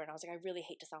 And I told her, and I was like, I really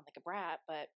hate to sound like a brat,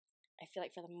 but I feel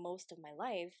like for the most of my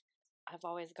life, I've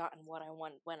always gotten what I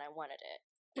want when I wanted it.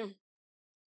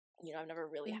 You know, I've never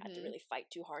really had to really fight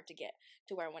too hard to get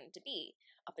to where I wanted to be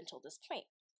up until this point.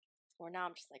 Where now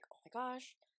I'm just like, oh my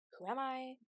gosh, who am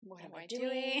I? What am I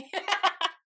doing?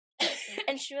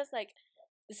 And she was like,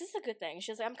 this is a good thing.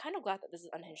 She was like, I'm kind of glad that this is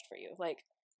unhinged for you. Like,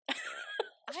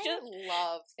 I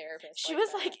love therapists. She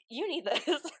was like, you need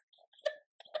this.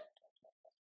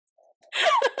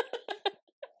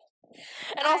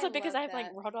 And also because I have like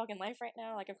Road Dog in life right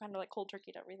now, like I'm kind of like cold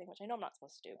turkeyed everything, which I know I'm not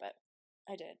supposed to do, but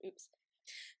I did. Oops.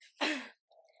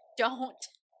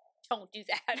 Don't do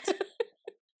that.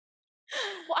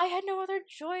 Well, I had no other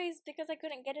choice because I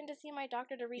couldn't get in to see my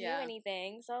doctor to renew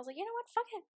anything. So I was like, you know what?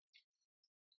 Fuck it.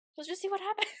 Let's just see what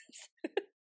happens.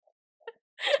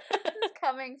 This is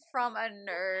coming from a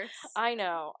nurse. I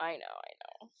know. I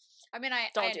mean, I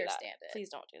understand it. Please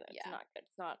don't do that. Yeah.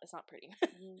 It's not good. It's not pretty.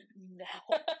 No.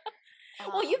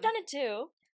 Well, you've done it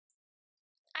too.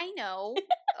 I know.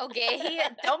 Okay.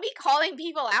 Don't be calling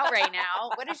people out right now.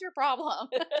 What is your problem?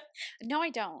 No, I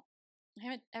don't. I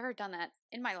haven't ever done that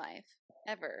in my life.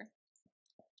 Ever.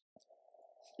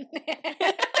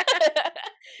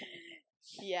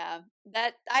 Yeah.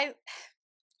 That I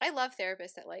love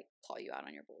therapists that like call you out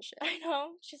on your bullshit. I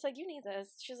know. She's like, you need this.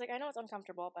 She's like, I know it's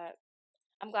uncomfortable, but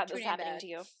I'm glad this is happening to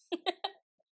you.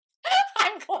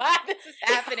 I'm glad this is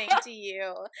happening to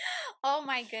you. Oh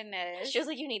my goodness. She was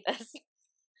like, you need this.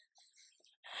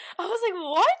 I was like,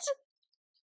 what?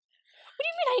 What do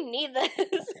you mean I need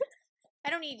this? I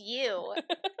don't need you.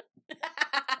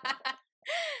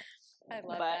 I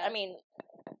love that. I mean,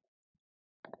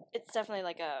 it's definitely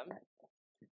like a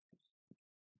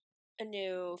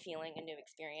new feeling, a new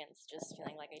experience, just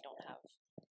feeling like I don't have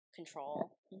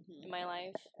control in my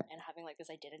life and having like this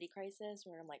identity crisis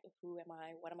where I'm like, who am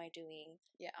I? What am I doing?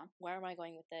 Yeah. Where am I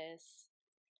going with this?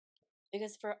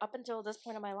 Because for up until this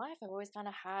point in my life, I've always kind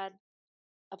of had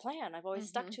a plan. I've always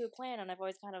stuck to a plan, and I've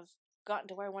always kind of gotten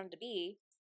to where I wanted to be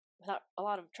without a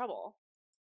lot of trouble.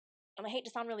 And I hate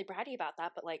to sound really bratty about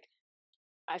that, but like,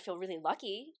 I feel really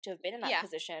lucky to have been in that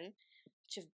position,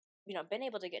 to have, you know, been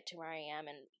able to get to where I am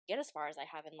and get as far as I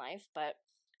have in life. But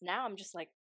now I'm just like,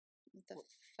 what the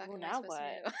fuck well, am now I what?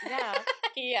 to do? Yeah.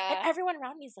 Yeah. And everyone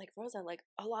around me is like, Rosa, like,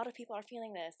 a lot of people are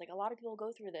feeling this. Like, a lot of people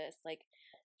go through this. Like,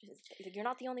 you're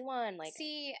not the only one. Like,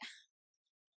 see,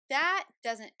 that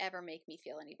doesn't ever make me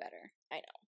feel any better. I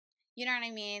know. You know what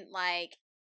I mean? Like,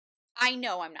 I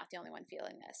know I'm not the only one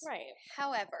feeling this. Right.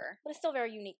 However, but it's still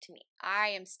very unique to me. I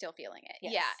am still feeling it.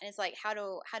 Yes. Yeah. And it's like, how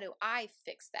do I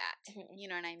fix that? You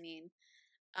know what I mean?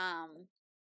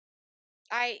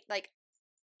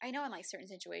 I know in like certain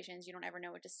situations you don't ever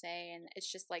know what to say, and it's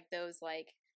just like those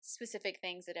like specific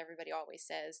things that everybody always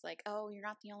says, like, oh, you're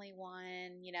not the only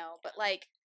one, you know, but like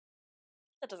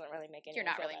that doesn't really make any you're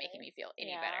not really making me feel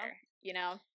any better, you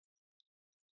know?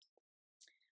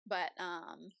 But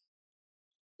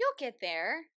you'll get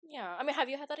there. Yeah. I mean, have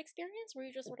you had that experience where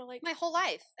you just sort of like my whole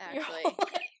life, actually.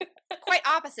 Quite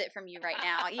opposite from you right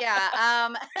now. Yeah.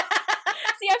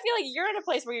 See, I feel like you're in a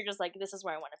place where you're just like, this is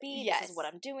where I want to be. Yes. This is what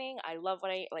I'm doing. I love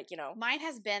what I like, you know. Mine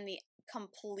has been the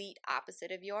complete opposite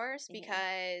of yours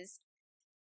because,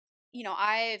 you know,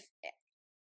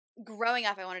 growing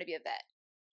up, I wanted to be a vet.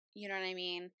 You know what I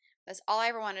mean? That's all I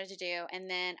ever wanted to do. And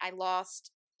then I lost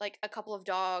like a couple of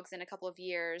dogs in a couple of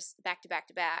years back to back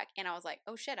to back. And I was like,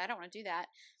 oh shit, I don't want to do that.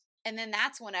 And then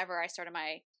that's whenever I started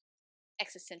my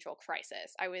existential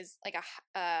crisis. I was like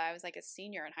a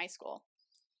senior in high school.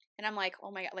 And I'm like,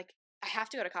 oh my God, like I have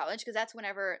to go to college, because that's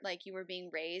whenever like you were being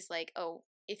raised like, oh,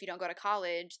 if you don't go to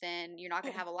college, then you're not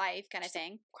going to have a life kind of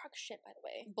thing. Crock shit, by the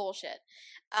way. Bullshit.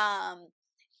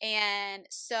 And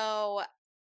so,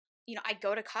 you know, I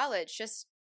go to college just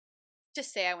to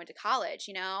say I went to college.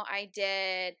 You know, I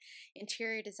did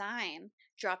interior design,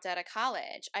 dropped out of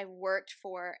college. I worked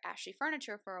for Ashley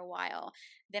Furniture for a while.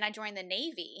 Then I joined the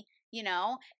Navy, you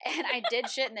know, and I did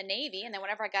shit in the Navy. And then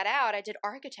whenever I got out, I did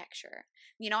architecture.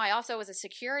 You know, I also was a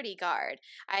security guard.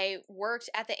 I worked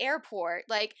at the airport.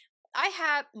 Like,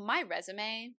 my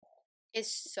resume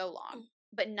is so long,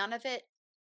 but none of it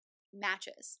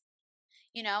matches,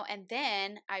 you know. And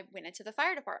then I went into the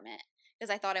fire department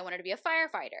because I thought I wanted to be a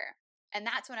firefighter. And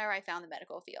that's whenever I found the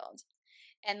medical field.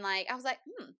 And like, I was like,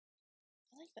 I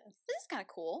like this. This is kind of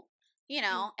cool, you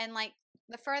know. And like,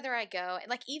 the further I go,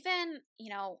 like even, you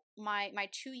know, my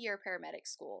 2-year paramedic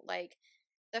school, like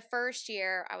the first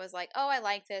year I was like, oh, I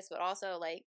like this, but also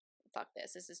like, fuck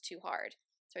this. This is too hard.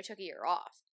 So I took a year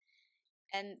off.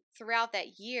 And throughout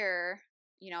that year,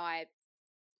 you know, I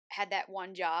had that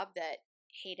one job that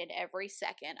hated every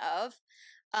second of.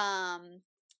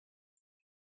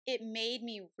 It made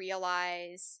me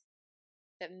realize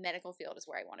that medical field is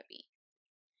where I want to be.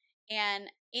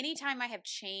 And anytime I have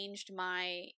changed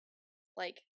my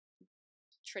like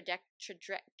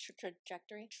trajectory.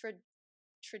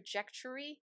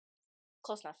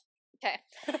 Close enough. Okay.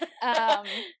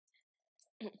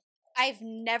 I've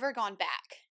never gone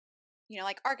back. You know,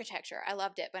 like architecture, I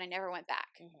loved it, but I never went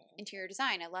back. Interior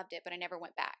design, I loved it, but I never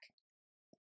went back.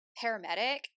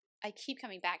 Paramedic, I keep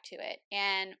coming back to it.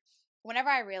 And whenever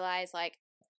I realize, like,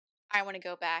 I want to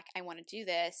go back, I want to do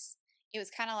this, it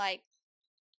was kind of like,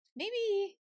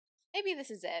 maybe this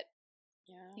is it.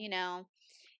 Yeah. You know?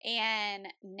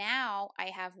 And now I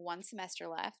have 1 semester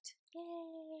left.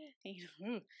 Yay.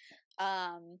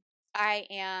 I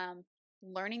am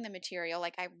learning the material.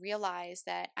 Like, I realize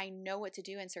that I know what to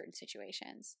do in certain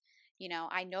situations. You know,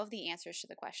 I know the answers to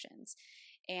the questions.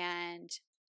 And,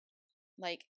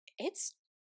 like, I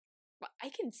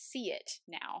can see it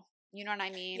now. You know what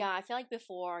I mean? Yeah, I feel like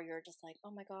before you're just like,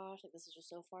 oh my gosh, like this is just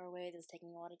so far away. This is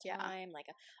taking a lot of time. Yeah. Like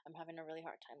I'm having a really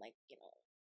hard time, like, you know,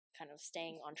 kind of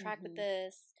staying on track with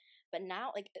this. But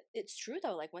now, like, it's true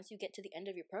though. Like once you get to the end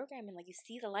of your program and like you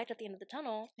see the light at the end of the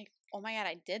tunnel, like, oh my God,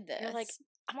 I did this. You're like,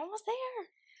 I'm almost there.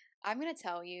 I'm going to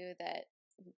tell you that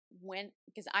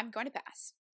because I'm going to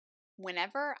pass.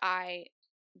 Whenever I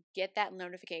get that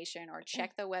notification or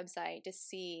check the website to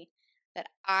see that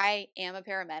I am a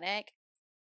paramedic,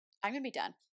 I'm going to be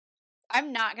done.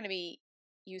 I'm not going to be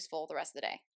useful the rest of the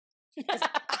day. That's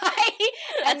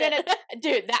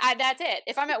it.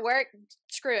 If I'm at work,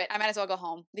 screw it. I might as well go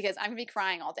home because I'm going to be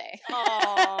crying all day.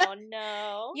 Oh,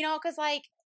 no. You know, because like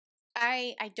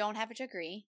I don't have a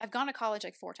degree. I've gone to college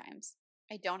like 4 times.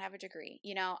 I don't have a degree.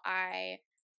 You know,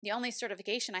 the only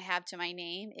certification I have to my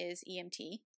name is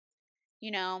EMT.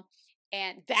 You know,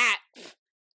 and that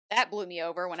blew me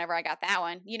over whenever I got that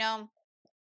one, you know.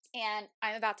 And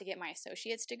I'm about to get my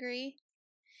associate's degree.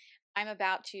 I'm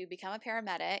about to become a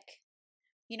paramedic,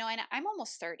 you know, and I'm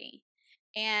almost 30.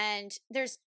 And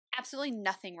there's absolutely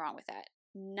nothing wrong with that.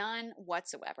 None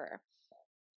whatsoever.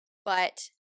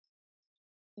 But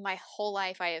my whole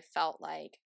life I have felt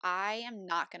like I am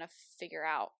not going to figure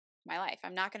out my life.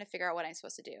 I'm not going to figure out what I'm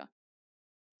supposed to do.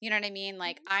 You know what I mean?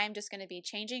 Like, I'm just going to be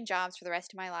changing jobs for the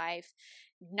rest of my life,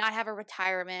 not have a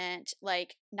retirement,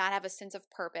 like, not have a sense of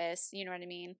purpose. You know what I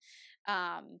mean?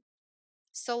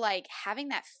 So, like, having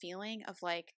that feeling of,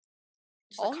 like,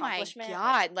 Just oh my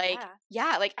God, like,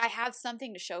 yeah, like, I have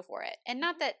something to show for it. And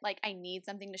not that, like, I need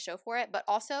something to show for it, but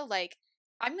also, like,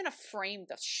 I'm going to frame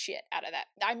the shit out of that.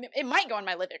 It might go in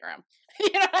my living room,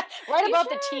 you know, right above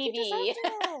the TV.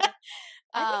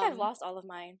 I think I've lost all of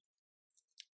mine.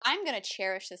 I'm going to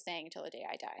cherish this thing until the day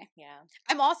I die. Yeah.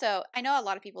 I know a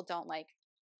lot of people don't like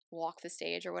walk the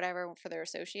stage or whatever for their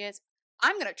associates.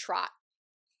 I'm going to trot.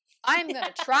 I'm going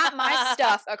to trot my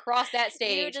stuff across that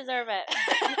stage. You deserve it.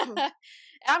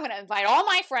 I'm going to invite all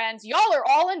my friends. Y'all are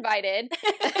all invited.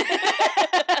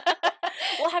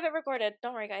 We'll have it recorded.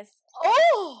 Don't worry, guys.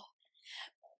 Oh!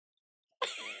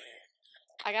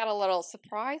 I got a little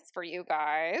surprise for you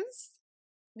guys.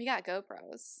 We got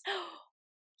GoPros.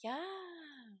 Yeah.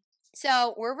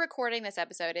 So we're recording this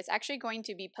episode. It's actually going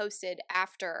to be posted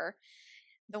after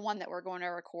the one that we're going to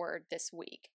record this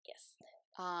week. Yes.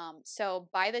 So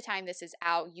by the time this is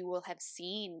out, you will have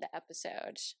seen the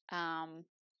episode.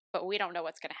 But we don't know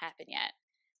what's going to happen yet.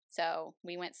 So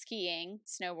we went skiing,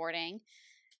 snowboarding,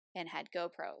 and had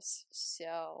GoPros.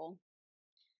 So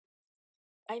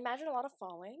I imagine a lot of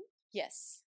falling.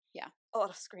 Yes. Yeah. A lot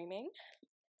of screaming.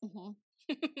 Mm-hmm.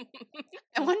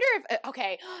 I wonder if,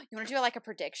 okay, you want to do like a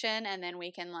prediction and then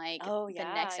we can like the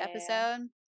next episode? Yeah.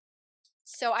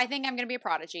 So I think I'm going to be a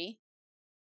prodigy.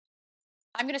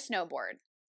 I'm going to snowboard.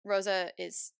 Rosa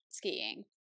is skiing.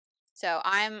 So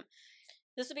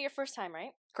This would be your first time,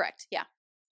 right? Correct. Yeah.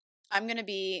 I'm going to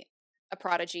be a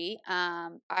prodigy.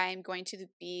 I'm going to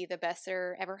be the best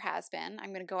there ever has been.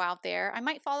 I'm going to go out there. I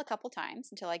might fall a couple times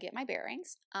until I get my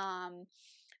bearings. Then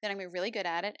I'm going to be really good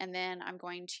at it. And then I'm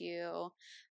going to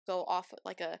go off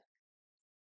like a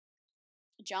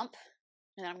jump.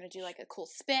 And then I'm going to do like a cool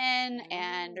spin.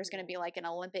 And there's going to be like an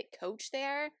Olympic coach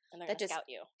there that just scout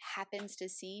you. Happens to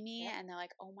see me. Yep. And they're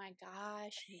like, oh my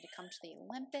gosh, you need to come to the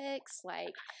Olympics.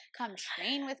 Like, come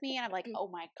train with me. And I'm like, oh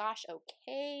my gosh,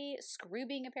 okay. Screw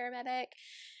being a paramedic.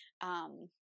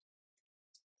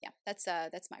 Yeah, that's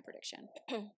my prediction.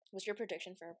 What's your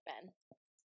prediction for Ben?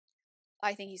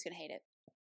 I think he's going to hate it.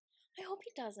 I hope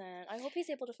he doesn't. I hope he's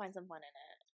able to find some fun in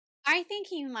it. I think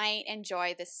he might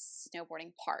enjoy the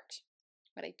snowboarding part.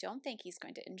 What I don't think he's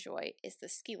going to enjoy is the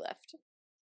ski lift.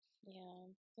 Yeah.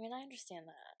 I mean, I understand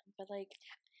that. But, like,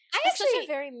 it's such a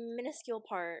very minuscule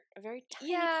part, a very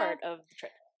tiny part of the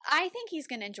trip. I think he's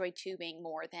going to enjoy tubing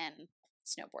more than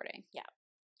snowboarding. Yeah.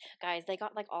 Guys, they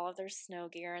got like all of their snow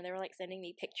gear and they were like sending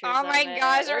me pictures. Oh my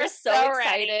gosh, we we're were so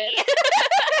excited.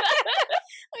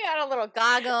 We got a little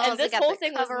goggles. And this whole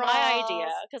thing was my idea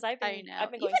because I've been You've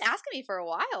going. been asking me for a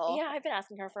while. Yeah, I've been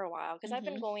asking her for a while because I've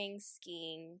been Mhm. going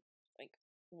skiing like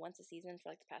once a season for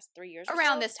like the past 3 years.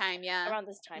 Around or so. this time, yeah. Around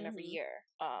this time every Mhm. year.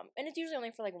 And it's usually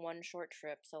only for like one short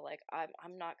trip. So like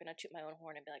I'm not gonna toot my own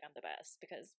horn and be like I'm the best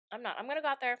because I'm not. I'm gonna go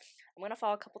out there. I'm gonna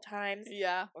fall a couple times.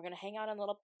 Yeah. We're gonna hang out on a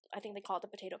little. I think they call it the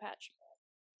potato patch.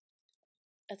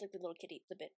 It's like the little kitty,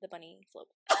 the bunny slope.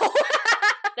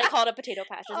 They call it a potato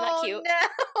patch. Isn't that cute?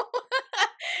 No.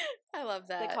 I love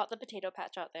that. They call it the potato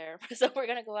patch out there. So we're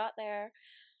gonna go out there,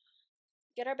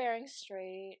 get our bearings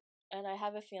straight, and I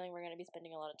have a feeling we're gonna be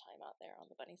spending a lot of time out there on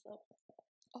the bunny slope.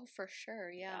 Oh, for sure,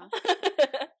 yeah.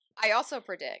 I also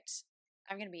predict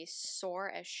I'm gonna be sore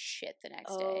as shit the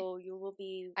next day. Oh, you will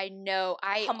be. I know.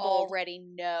 I humbled. already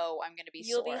know I'm gonna be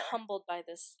You'll sore. be humbled by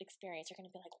this experience. You're gonna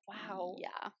be like, wow.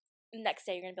 Yeah. Next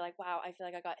day, you're gonna be like, wow. I feel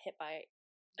like I got hit by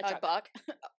a A truck. buck.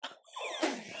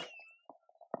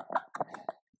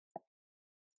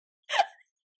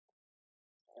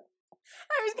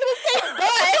 I was gonna say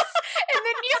bus, and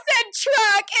then you said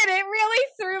truck, and it really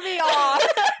threw me off.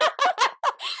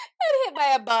 Got hit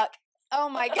by a buck. Oh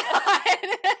my god!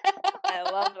 I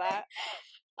love that.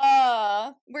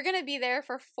 We're gonna be there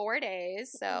for 4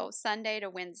 days, so Sunday to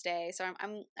Wednesday. So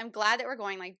I'm glad that we're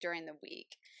going like during the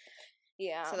week.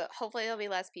 Yeah. So that hopefully there'll be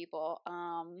less people.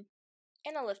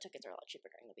 And the lift tickets are a lot cheaper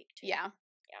during the week too. Yeah.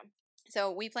 Yeah.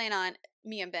 So we plan on,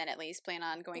 me and Ben at least, plan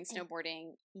on going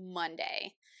snowboarding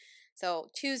Monday. So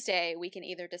Tuesday we can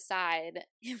either decide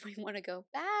if we want to go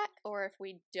back or if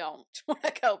we don't want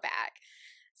to go back.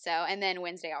 So, and then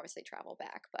Wednesday obviously travel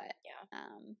back. But Yeah.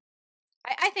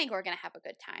 I think we're going to have a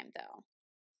good time though.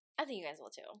 I think you guys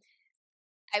will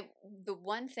too. The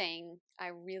one thing I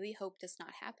really hope does not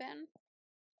happen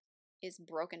is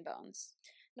broken bones.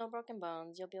 No broken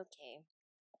bones. You'll be okay.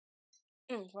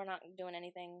 We're not doing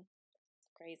anything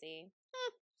crazy.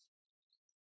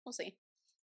 We'll see.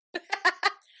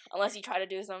 Unless you try to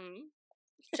do some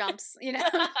Jumps,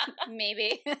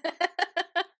 maybe.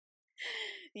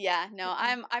 Yeah, no,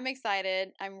 I'm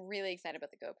excited. I'm really excited about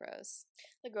the GoPros.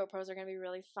 The GoPros are going to be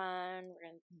really fun. We're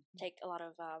going to take a lot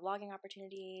of vlogging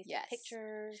opportunities, Yes.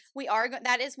 pictures. We are.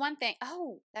 That is one thing.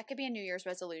 Oh, that could be a New Year's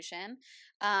resolution.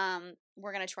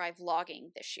 We're gonna try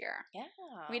vlogging this year. Yeah.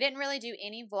 We didn't really do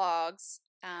any vlogs.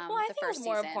 Well, I the think first it's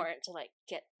more season. important to like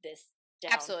get this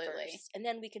down Absolutely. first, and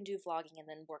then we can do vlogging and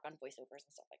then work on voiceovers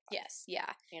and stuff like that. Yes,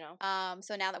 yeah. You know.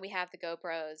 So now that we have the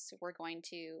GoPros, we're going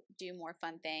to do more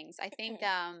fun things. I think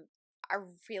I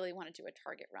really want to do a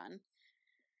Target run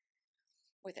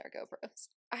with our GoPros.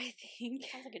 I think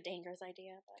Sounds like a dangerous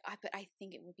idea, but I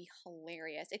think it would be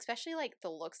hilarious, especially like the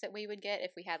looks that we would get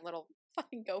if we had little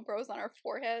fucking GoPros on our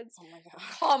foreheads. oh my god.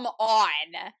 Come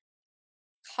on.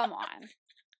 Come on.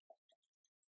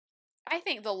 I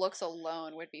think the looks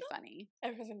alone would be funny.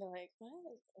 Everyone's gonna be like,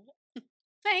 what?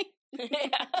 Hey.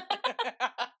 Yeah.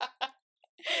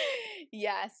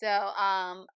 Yeah, so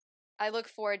I look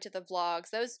forward to the vlogs.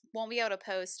 Those won't be able to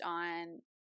post on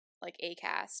like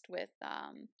Acast with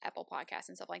Apple Podcasts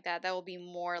and stuff like that. That will be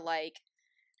more like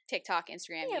TikTok,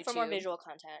 Instagram, Yeah, YouTube. for more visual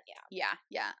content. Yeah.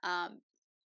 Yeah.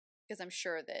 Because I'm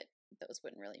sure that those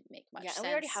wouldn't really make much sense. And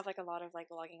we already have like a lot of like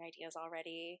vlogging ideas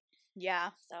already. Yeah.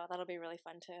 So that'll be really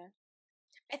fun to.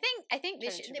 I think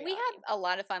this Turn year, into we had reality. a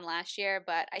lot of fun last year,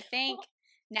 but I think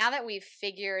now that we've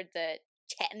figured the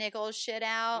technical shit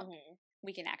out, Mhm.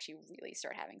 we can actually really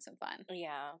start having some fun.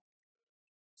 Yeah.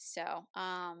 So,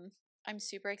 I'm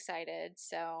super excited.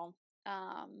 So,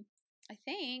 I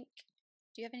think,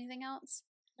 do you have anything else?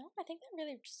 No, I think that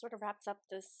really just sort of wraps up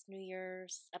this New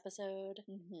Year's episode.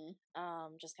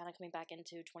 Mm-hmm. Just kind of coming back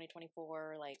into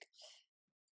 2024, like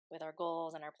with our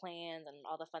goals and our plans and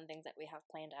all the fun things that we have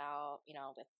planned out,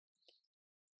 with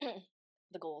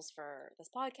the goals for this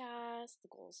podcast, the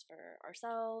goals for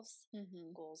ourselves,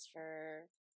 Mm-hmm. goals for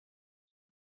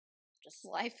just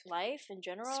Life in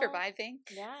general. surviving.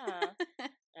 Yeah.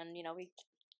 And, we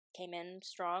came in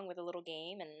strong with a little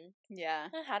game and Yeah.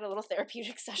 had a little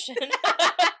therapeutic session.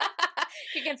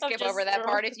 You can Of skip just over that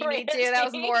part if you need to. That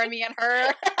was ranting. more of me and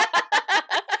her.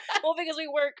 Well, because we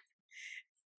work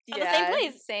at the Yeah, same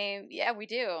place. Same. Yeah, we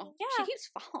do. Yeah. She keeps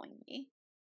following me.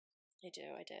 I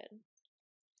did.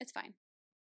 It's fine.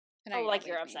 I know Oh, you like don't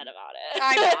you're leave upset me. about it.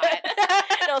 I'm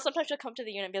not. No, sometimes she'll come to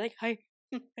the unit and be like, hi.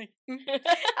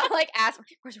 I'll like ask,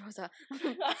 where's Rosa?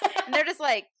 And they're just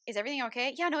like, is everything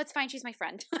okay? Yeah, no, it's fine. She's my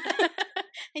friend.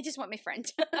 I just want my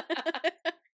friend.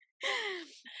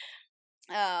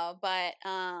 But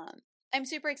I'm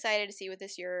super excited to see what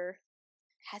this year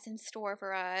has in store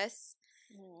for us.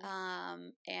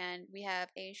 And we have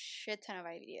a shit ton of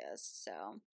ideas,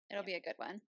 so it'll be a good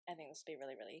one. I think this will be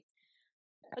really, really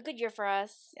a good year for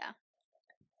us. Yeah.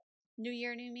 New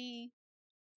year, new me.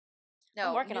 No,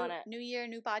 I'm working on it. New year,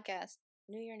 new podcast.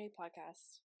 New year, new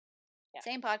podcast. Yeah.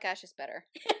 Same podcast, just better.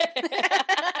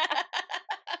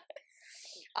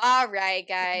 All right,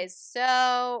 guys.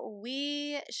 So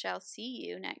we shall see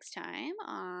you next time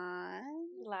on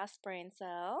Last Brain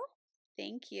Cell.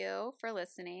 Thank you for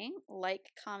listening.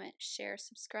 Like, comment, share,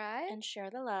 subscribe. And share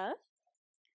the love.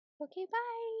 Okay,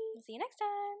 bye. See you next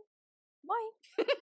time. Bye.